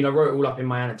 I mean, I wrote it all up in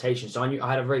my annotation, so I knew I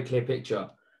had a very clear picture.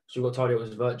 So we got told it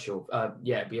was virtual.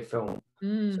 It'd be a film. So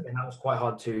then that was quite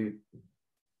hard to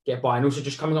get by, and also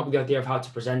just coming up with the idea of how to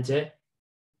present it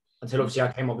until obviously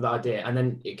I came up with that idea, and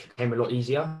then it became a lot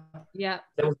easier. Yeah.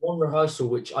 There was one rehearsal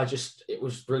which it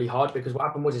was really hard because what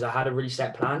happened was I had a really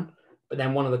set plan, but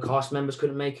then one of the cast members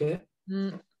couldn't make it.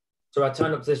 So I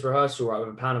turned up to this rehearsal with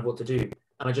a plan of what to do,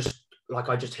 and I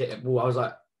just hit it. Well, I was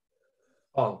like,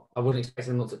 oh, I wasn't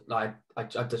expecting them not to, like,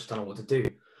 I just don't know what to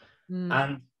do.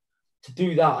 And to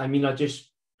do that, I mean, I just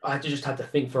had to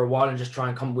think for a while and just try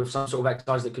and come up with some sort of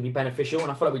exercise that could be beneficial. And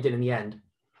I feel like we did in the end.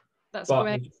 That's but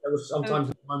great. There was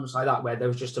sometimes moments like that where there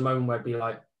was just a moment where it'd be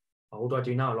like, oh, what do I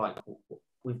do now? Like,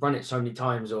 we've run it so many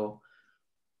times,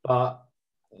 but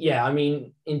yeah, I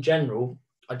mean, in general,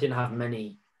 I didn't have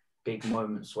many big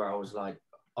moments where I was like,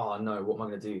 oh no, what am I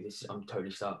going to do? I'm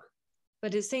totally stuck.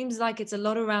 But it seems like it's a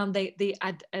lot around the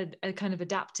kind of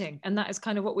adapting, and that is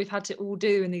kind of what we've had to all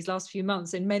do in these last few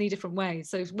months in many different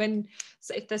ways. So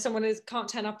if there's someone who can't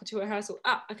turn up to a rehearsal,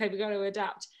 okay, we've got to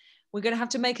adapt. We're going to have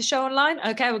to make a show online.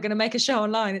 Okay, we're going to make a show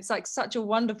online. It's like such a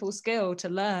wonderful skill to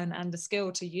learn and a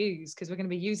skill to use because we're going to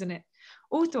be using it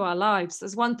all through our lives.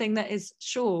 There's one thing that is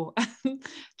sure,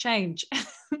 change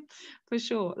for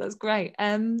sure. That's great.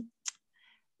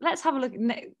 Let's have a look.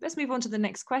 Let's move on to the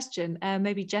next question.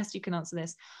 Maybe Jess, you can answer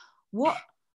this. What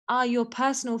are your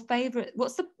personal favorite?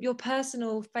 What's your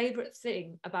personal favorite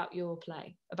thing about your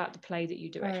play, about the play that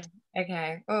you direct?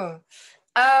 Okay. I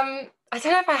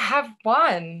don't know if I have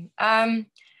one. I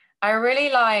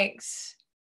really liked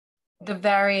the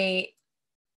very,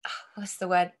 what's the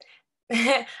word?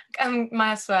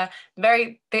 I swear,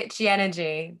 very bitchy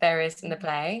energy there is in the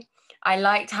play. I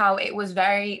liked how it was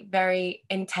very, very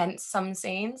intense. Some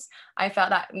scenes, I felt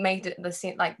that made the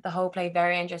scene, like the whole play,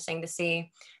 very interesting to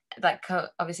see. Like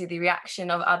obviously the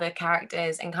reaction of other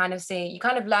characters, and kind of see, you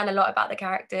kind of learn a lot about the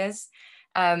characters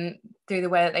through the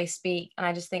way that they speak. And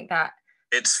I just think that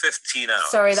it's 15 hours.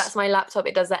 Sorry, that's my laptop.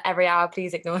 It does that every hour.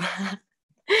 Please ignore that.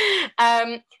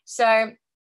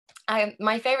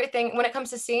 My favorite thing when it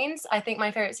comes to scenes, I think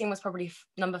my favorite scene was probably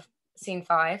scene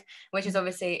 5, which is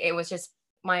obviously it was just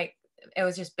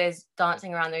Biz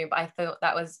dancing around the room. But I thought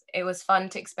it was fun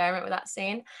to experiment with that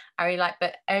scene.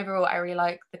 But overall, I really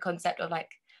like the concept of like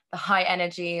the high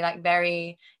energy, like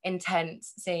very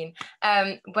intense scene.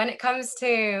 When it comes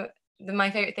to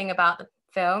my favorite thing about the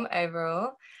film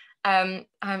overall,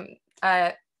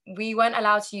 we weren't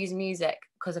allowed to use music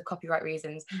because of copyright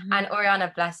reasons. And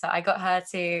Oriana, bless her, I got her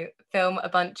to film a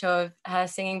bunch of her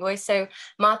singing voice. So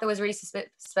Martha was really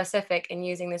specific in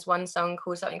using this one song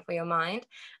called Something for Your Mind.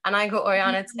 And I got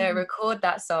Oriana to record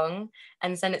that song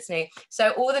and send it to me.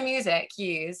 So all the music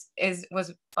used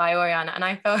was by Oriana. And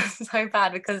I felt so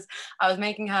bad because I was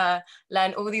making her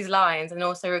learn all these lines and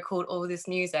also record all this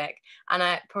music. And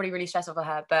I probably really stressful for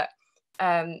her. But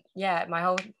my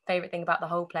whole favorite thing about the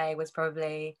whole play was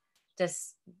probably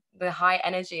just the high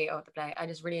energy of the play. I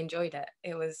just really enjoyed it.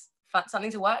 It was fun,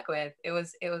 something to work with. It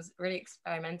was really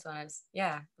experimental. And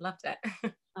loved it.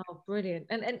 Oh, brilliant.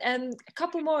 And a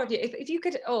couple more of you, if you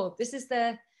could,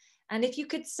 and if you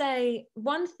could say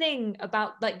one thing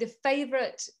about like the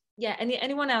favorite,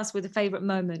 anyone else with a favorite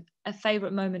moment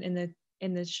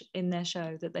in their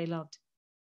show that they loved.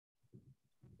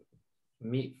 For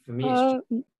me,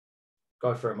 it's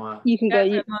go for it, Maya. You can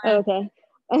go. Maya. Okay.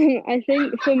 I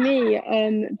think for me,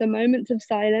 the moments of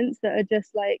silence that are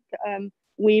just like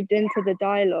weaved into the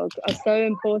dialogue are so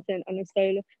important and are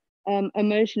so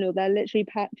emotional. They're literally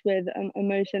packed with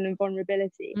emotion and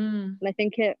vulnerability. And I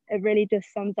think it really just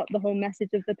sums up the whole message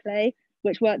of the play,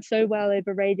 which worked so well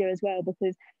over radio as well,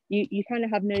 because you kind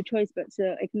of have no choice but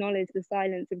to acknowledge the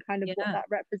silence and kind of what that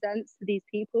represents to these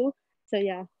people. So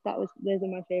those are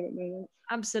my favorite moments.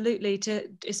 Absolutely,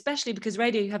 especially because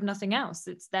radio, you have nothing else.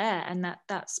 It's there, and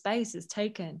that space is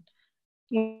taken.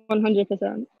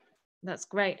 100%. That's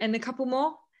great. And a couple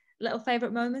more little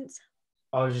favorite moments.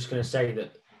 I was just going to say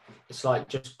that it's like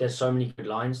there's so many good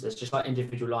lines. There's just like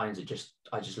individual lines that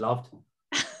I just loved.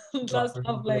 That's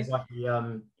lovely. Like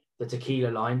the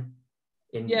tequila line.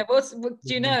 Do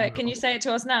you know it? Can you say it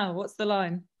to us now? What's the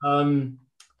line?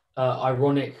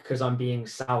 Ironic because I'm being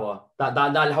sour.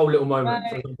 That whole little moment,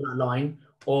 for example, that line,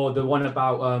 or the one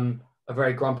about a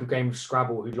very grumpy game of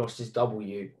Scrabble who lost his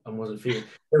W and wasn't feeling.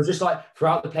 It was just like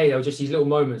throughout the play there were just these little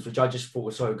moments which I just thought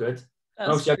were so good.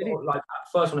 And obviously, when I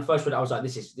first read it, I was like,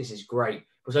 this is great,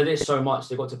 because I did it so much.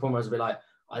 They got to the point where I was a bit like,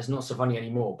 it's not so funny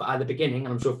anymore. But at the beginning,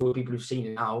 and I'm sure for people who've seen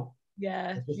it now,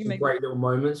 just some great little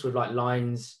moments with like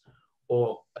lines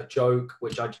or a joke,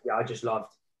 which I just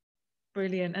loved.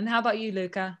 Brilliant. And how about you,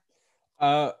 Luca?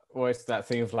 Well, it's that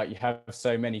thing of like you have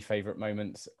so many favorite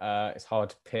moments. It's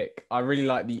hard to pick. I really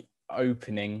like the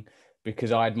opening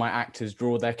because I had my actors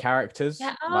draw their characters.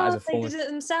 Yeah, they did it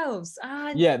themselves.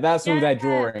 That's all their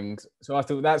drawings. So I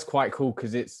thought that's quite cool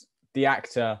because it's the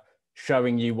actor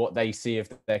showing you what they see of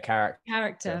their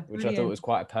character, which I thought was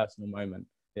quite a personal moment.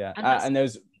 Yeah, and there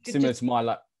was similar to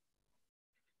my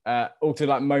also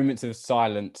like moments of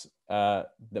silence that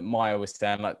Maya was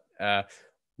saying. Like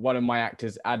one of my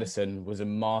actors, Addison, was a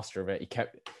master of it.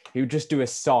 He would just do a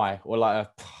sigh or like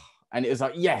and it was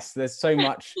like, yes, there's so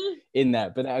much in there.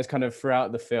 But that was kind of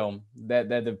throughout the film. They're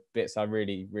the bits I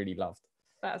really, really loved.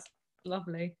 That's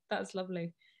lovely. That's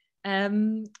lovely.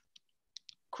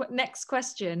 Next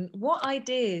question. What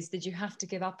ideas did you have to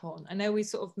give up on? I know we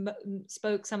sort of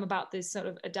spoke some about this sort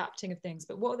of adapting of things,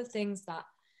 but what are the things that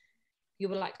you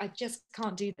were like, I just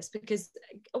can't do this? Because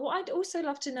what I'd also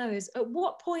love to know is at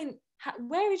what point,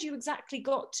 where had you exactly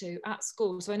got to at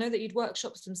school? So I know that you'd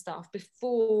workshopped some stuff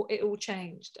before it all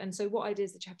changed. And so what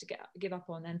ideas did you have to give up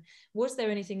on? And was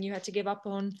there anything you had to give up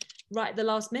on right at the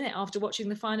last minute after watching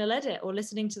the final edit or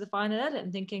listening to the final edit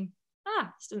and thinking,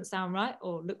 this doesn't sound right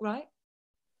or look right?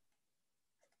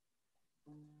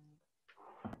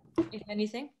 If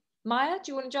anything. Maya,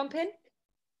 do you want to jump in?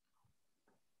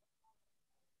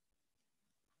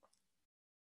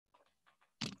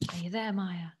 Are you there,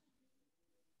 Maya?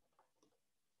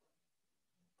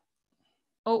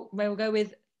 Oh, we'll go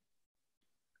with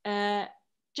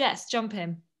Jess, jump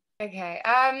in. Okay.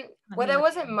 Well, there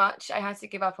wasn't much I had to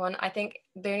give up on. I think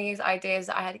the only ideas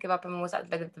that I had to give up on was at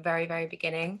the very, very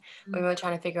beginning when we were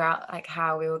trying to figure out like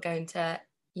how we were going to,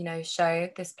 you know, show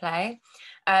this play.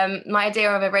 My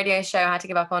idea of a radio show I had to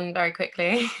give up on very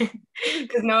quickly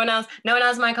because no one else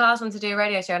in my class wanted to do a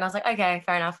radio show, and I was like, okay,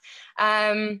 fair enough.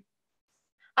 I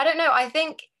don't know. I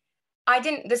think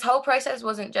this whole process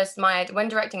wasn't just my idea. When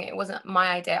directing it wasn't my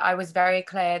idea. I was very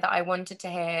clear that I wanted to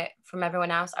hear from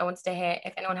everyone else. I wanted to hear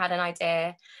if anyone had an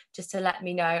idea, just to let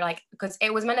me know, like, because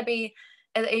it was meant to be,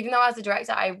 even though as a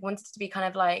director, I wanted it to be kind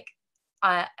of like,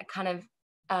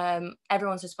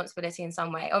 everyone's responsibility in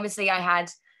some way. Obviously I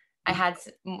had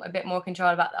a bit more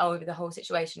control over the whole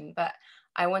situation, but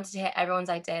I wanted to hear everyone's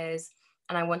ideas.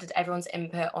 And I wanted everyone's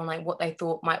input on like what they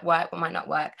thought might work, what might not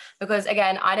work. Because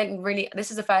again, this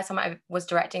is the first time I was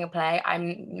directing a play.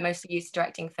 I'm mostly used to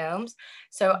directing films.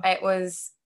 So I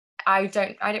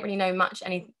didn't really know much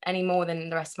any more than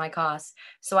the rest of my cast.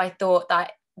 So I thought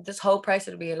that this whole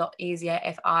process would be a lot easier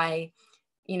if I,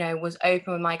 you know, was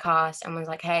open with my cast and was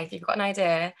like, hey, if you've got an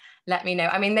idea, let me know.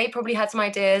 I mean, they probably had some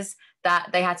ideas that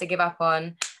they had to give up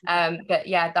on. But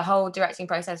yeah, the whole directing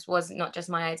process was not just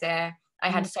my idea. I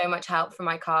had so much help from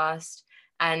my cast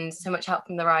and so much help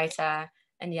from the writer,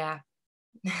 and yeah.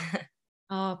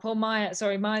 Oh, poor Maya.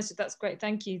 Sorry, Maya's, that's great.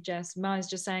 Thank you, Jess. Maya's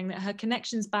just saying that her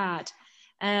connection's bad.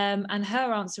 And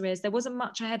her answer is, there wasn't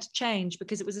much I had to change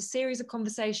because it was a series of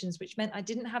conversations, which meant I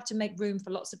didn't have to make room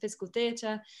for lots of physical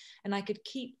theatre, and I could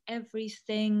keep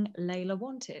everything Layla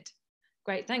wanted.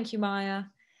 Great, thank you, Maya.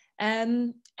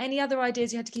 Any other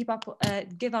ideas you had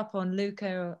to give up on,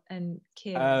 Luca and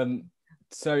Kieran?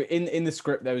 So in the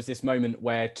script, there was this moment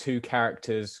where two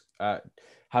characters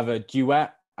have a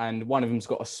duet, and one of them's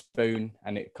got a spoon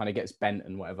and it kind of gets bent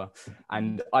and whatever.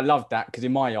 And I loved that because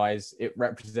in my eyes, it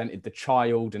represented the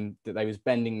child and that they was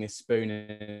bending this spoon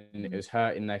and it was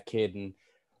hurting their kid.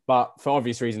 But for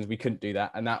obvious reasons, we couldn't do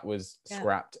that. And that was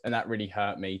scrapped. And that really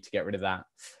hurt me to get rid of that.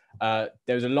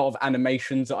 There was a lot of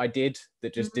animations that I did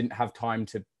that just didn't have time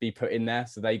to be put in there.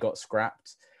 So they got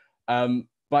scrapped.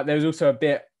 But there was also a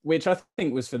bit, which I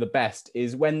think was for the best,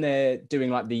 is when they're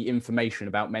doing like the information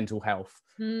about mental health.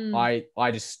 I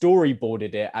just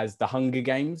storyboarded it as the Hunger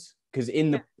Games, because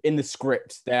in the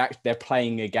script they're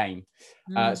playing a game.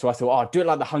 So I thought, I'll do it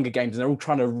like the Hunger Games, and they're all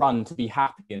trying to run to be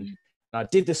happy. And I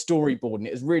did the storyboard, and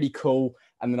it was really cool.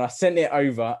 And then I sent it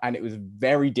over, and it was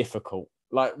very difficult.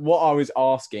 Like what I was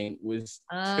asking was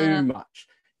too much.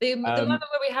 The moment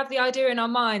where we have the idea in our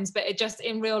minds, but it just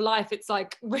in real life, it's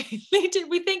like, really, did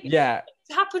we think? Yeah,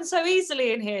 it happens so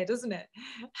easily in here, doesn't it?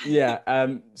 Yeah.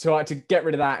 So I had to get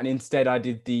rid of that, and instead I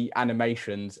did the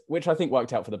animations, which I think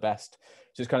worked out for the best.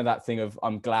 Just kind of that thing of,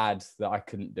 I'm glad that I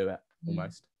couldn't do it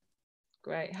almost.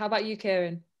 Great. How about you,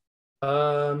 Kieran?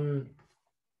 Well,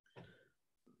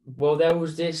 there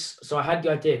was this. So I had the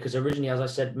idea because originally,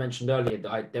 as I mentioned earlier,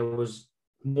 that there was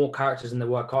more characters than there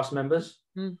were cast members.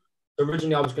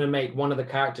 Originally, I was going to make one of the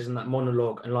characters in that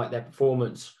monologue and like their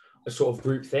performance a sort of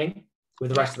group thing with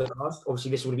the rest of the cast.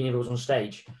 Obviously, this would have been if it was on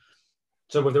stage.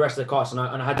 So with the rest of the cast, and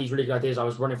I had these really good ideas. I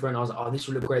was running through it and I was like, oh, this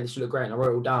will look great, this will look great. And I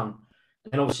wrote it all down.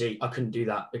 And obviously, I couldn't do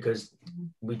that because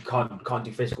we can't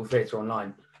do physical theatre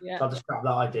online. So I had to scrap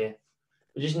that idea.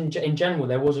 But just in general,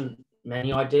 there wasn't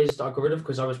many ideas that I got rid of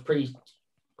because I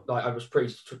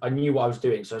knew what I was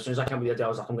doing. So as soon as I came with the idea, I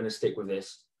was like, I'm going to stick with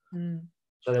this.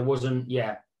 So there wasn't,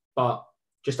 but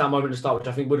just that moment to start, which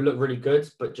I think would have looked really good,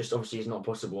 but just obviously is not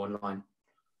possible online.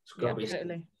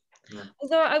 Totally. Yeah.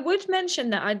 Although I would mention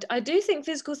that I do think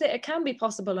physical theatre can be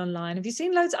possible online. Have you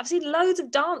seen loads? I've seen loads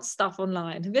of dance stuff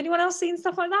online. Have anyone else seen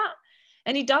stuff like that?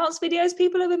 Any dance videos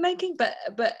people have been making? But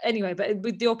anyway, but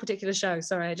with your particular show,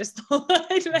 sorry, I just thought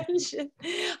I'd mention.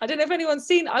 I don't know if anyone's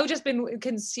seen. I've just been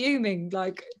consuming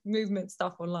like movement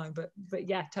stuff online, but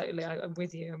yeah, totally, I'm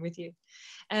with you.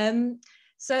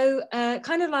 So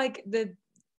kind of like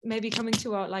maybe coming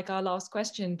to our last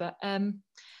question, but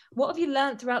what have you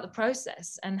learned throughout the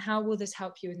process, and how will this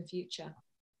help you in the future?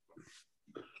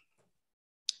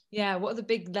 Yeah, what are the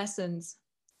big lessons?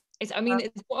 It's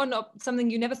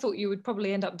something you never thought you would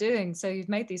probably end up doing. So you've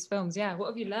made these films. Yeah, what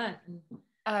have you learned?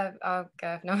 I'll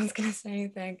go if no one's going to say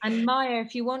anything. And Maya,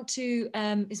 if you want to,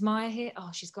 is Maya here? Oh,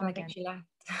 she's gone again. She left.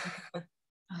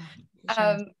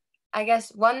 I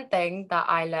guess one thing that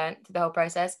I learned through the whole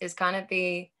process is kind of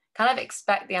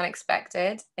expect the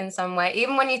unexpected in some way.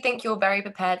 Even when you think you're very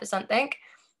prepared for something,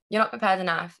 you're not prepared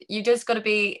enough. You just got to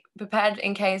be prepared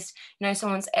in case,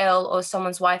 someone's ill or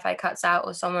someone's Wi-Fi cuts out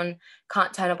or someone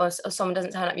can't turn up or someone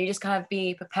doesn't turn up. You just kind of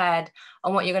be prepared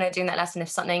on what you're going to do in that lesson if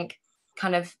something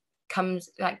kind of comes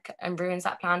like and ruins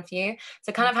that plan for you.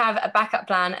 So kind of have a backup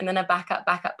plan and then a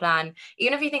backup plan.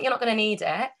 Even if you think you're not going to need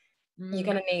it, you're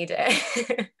going to need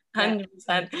it. 100%.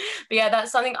 But yeah,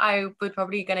 that's something I would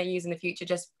probably going to use in the future.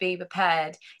 Just be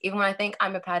prepared. Even when I think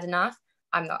I'm prepared enough,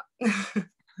 I'm not.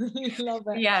 Love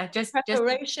it. Yeah, just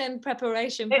preparation.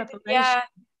 Yeah,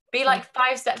 be like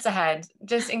 5 steps ahead,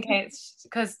 just in case,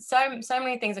 because so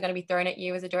many things are going to be thrown at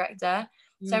you as a director.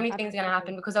 So many things are going to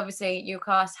happen, because obviously your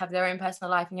cast have their own personal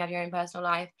life and you have your own personal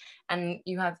life, and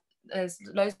there's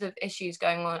loads of issues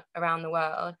going on around the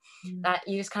world that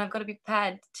you just kind of got to be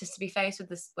prepared just to be faced with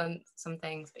this some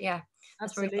things. But yeah,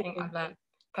 that's really something I've learned.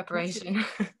 Preparation.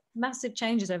 Massive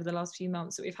changes over the last few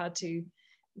months that we've had to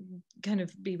kind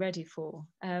of be ready for,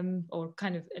 or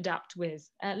kind of adapt with.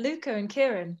 Luca and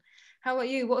Kieran, how about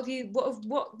you? What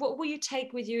will you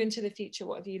take with you into the future?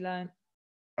 What have you learned?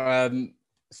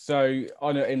 So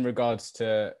in regards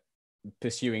to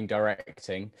pursuing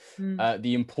directing,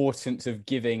 the importance of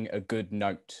giving a good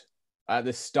note. At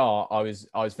the start, I was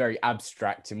very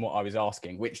abstract in what I was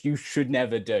asking, which you should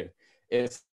never do.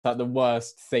 It's like the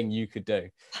worst thing you could do.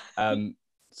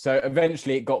 So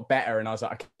eventually it got better, and I was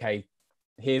like, okay,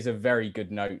 here's a very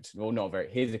good note. Well, not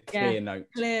very. Here's a clear note.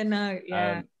 Clear note.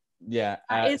 Yeah.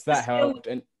 So that helped,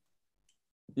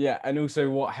 and also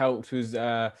what helped was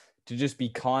to just be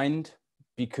kind,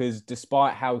 because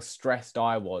despite how stressed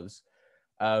I was,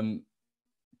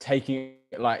 taking,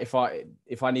 like, if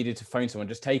I needed to phone someone,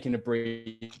 just taking a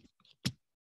breather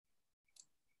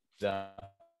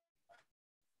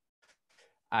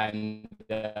and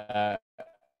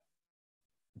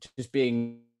just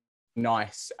being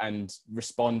nice and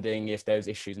responding if there's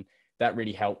issues, and that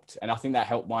really helped. And I think that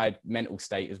helped my mental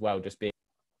state as well, just being.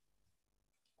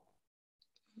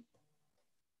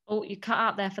 Oh, you cut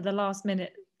out there for the last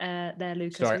minute there,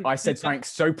 Lucas. Sorry, I said something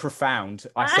so profound.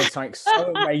 I said something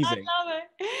so amazing.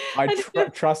 I love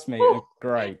it. Trust me, it's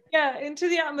great. Yeah, into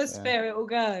the atmosphere it will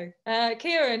go.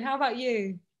 Kieran, how about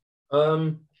you?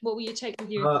 What will you take with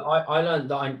you? I learned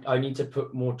that I need to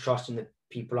put more trust in the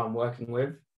people I'm working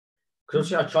with. Because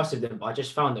obviously I trusted them, but I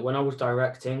just found that when I was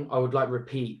directing, I would like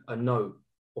repeat a note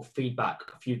or feedback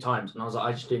a few times. And I was like,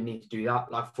 I just didn't need to do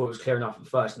that. Like, I thought it was clear enough at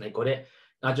first and they got it.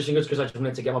 And I just think it's because I just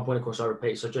wanted to get my point across, so I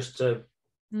repeat. So just to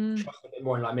trust a bit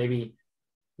more and like maybe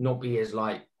not be as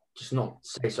like, just not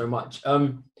say so much.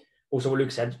 Also what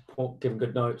Luke said, giving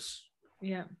good notes.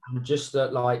 Yeah. And just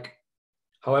that, like,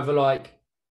 however, like,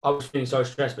 I was feeling so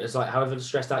stressed, but it's like, however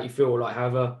stressed out you feel, like,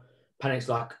 however panic's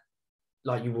like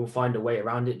you will find a way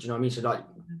around it. Do you know what I mean? So like,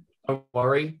 don't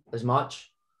worry as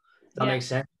much. That makes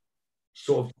sense.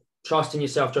 Sort of trust in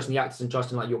yourself, trust in the actors, and trust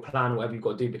in like your plan, whatever you've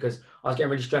got to do. Because I was getting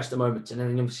really stressed at moments, and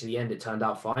then obviously the end, it turned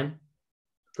out fine.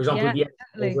 For example, the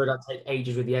end, I'd take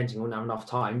ages with the ending, I wouldn't have enough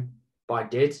time, but I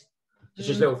did. It's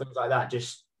just little things like that.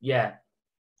 Just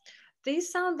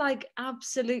These sound like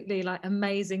absolutely like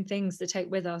amazing things to take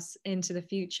with us into the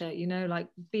future, you know, like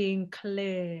being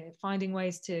clear, finding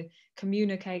ways to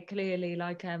communicate clearly,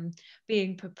 like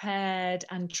being prepared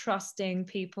and trusting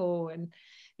people, and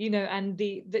you know, and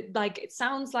the like, it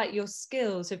sounds like your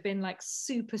skills have been like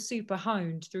super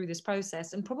honed through this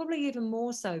process, and probably even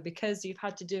more so because you've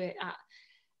had to do it at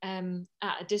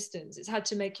a distance. It's had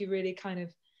to make you really kind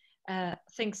of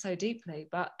think so deeply.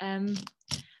 But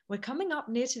we're coming up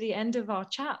near to the end of our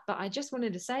chat, but I just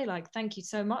wanted to say, like, thank you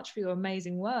so much for your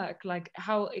amazing work. Like,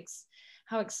 how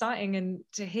exciting, and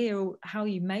to hear how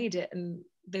you made it, and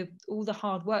all the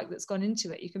hard work that's gone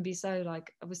into it. You can be so,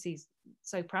 like, obviously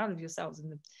so proud of yourselves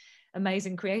and the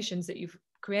amazing creations that you've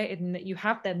created, and that you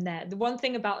have them there. The one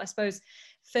thing about, I suppose,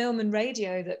 film and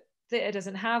radio that theatre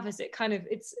doesn't have is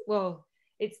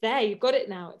it's there, you've got it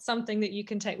now. It's something that you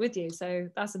can take with you. So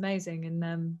that's amazing,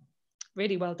 and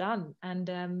really well done.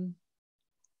 And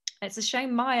it's a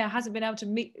shame Maya hasn't been able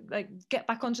to get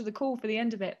back onto the call for the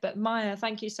end of it, but Maya,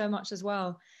 thank you so much as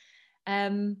well.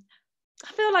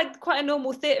 I feel like quite a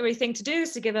normal theatre-y thing to do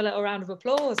is to give a little round of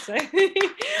applause. So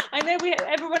I know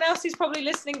everyone else who's probably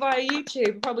listening via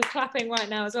YouTube probably clapping right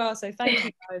now as well. So thank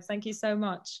you guys, thank you so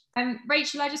much.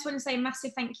 Rachel, I just want to say a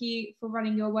massive thank you for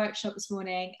running your workshop this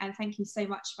morning, and thank you so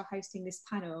much for hosting this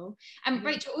panel. And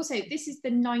Rachel, also, this is the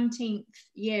 19th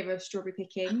year of Strawberry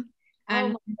Picking.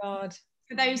 And oh my God.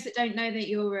 For those that don't know that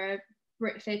you're a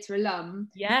Brit Theatre alum,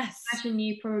 yes, I imagine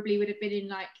you probably would have been in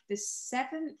like the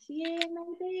 7th year,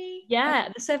 maybe. Yeah,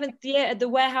 the 7th year at the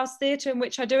Warehouse Theatre, in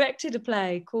which I directed a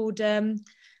play called oh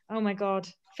my God,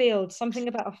 Field, something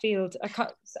about a field.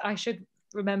 I should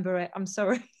remember it. I'm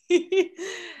sorry.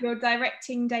 Your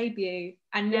directing debut,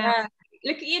 and now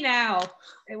look at you now.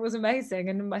 It was amazing,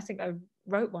 and I think I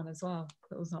wrote one as well.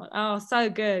 That was like, oh, so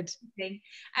good.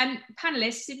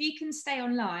 Panelists, if you can stay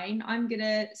online, I'm going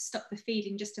to stop the feed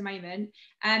in just a moment.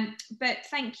 But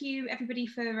thank you everybody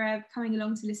for coming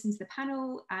along to listen to the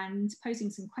panel and posing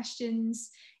some questions.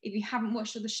 If you haven't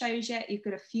watched all the shows yet, you've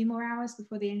got a few more hours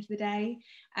before the end of the day.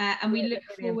 And we look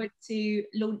forward to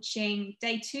launching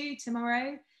day 2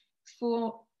 tomorrow,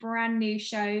 4 brand new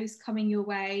shows coming your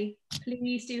way.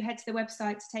 Please do head to the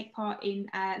website to take part in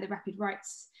the Rapid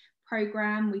Rights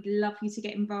program. We'd love you to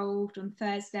get involved on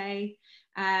Thursday,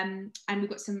 and we've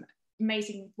got some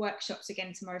amazing workshops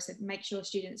again tomorrow, so make sure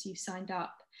students you've signed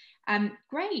up.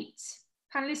 Great.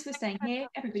 Panelists, we're staying here.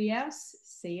 Everybody else,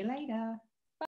 see you later.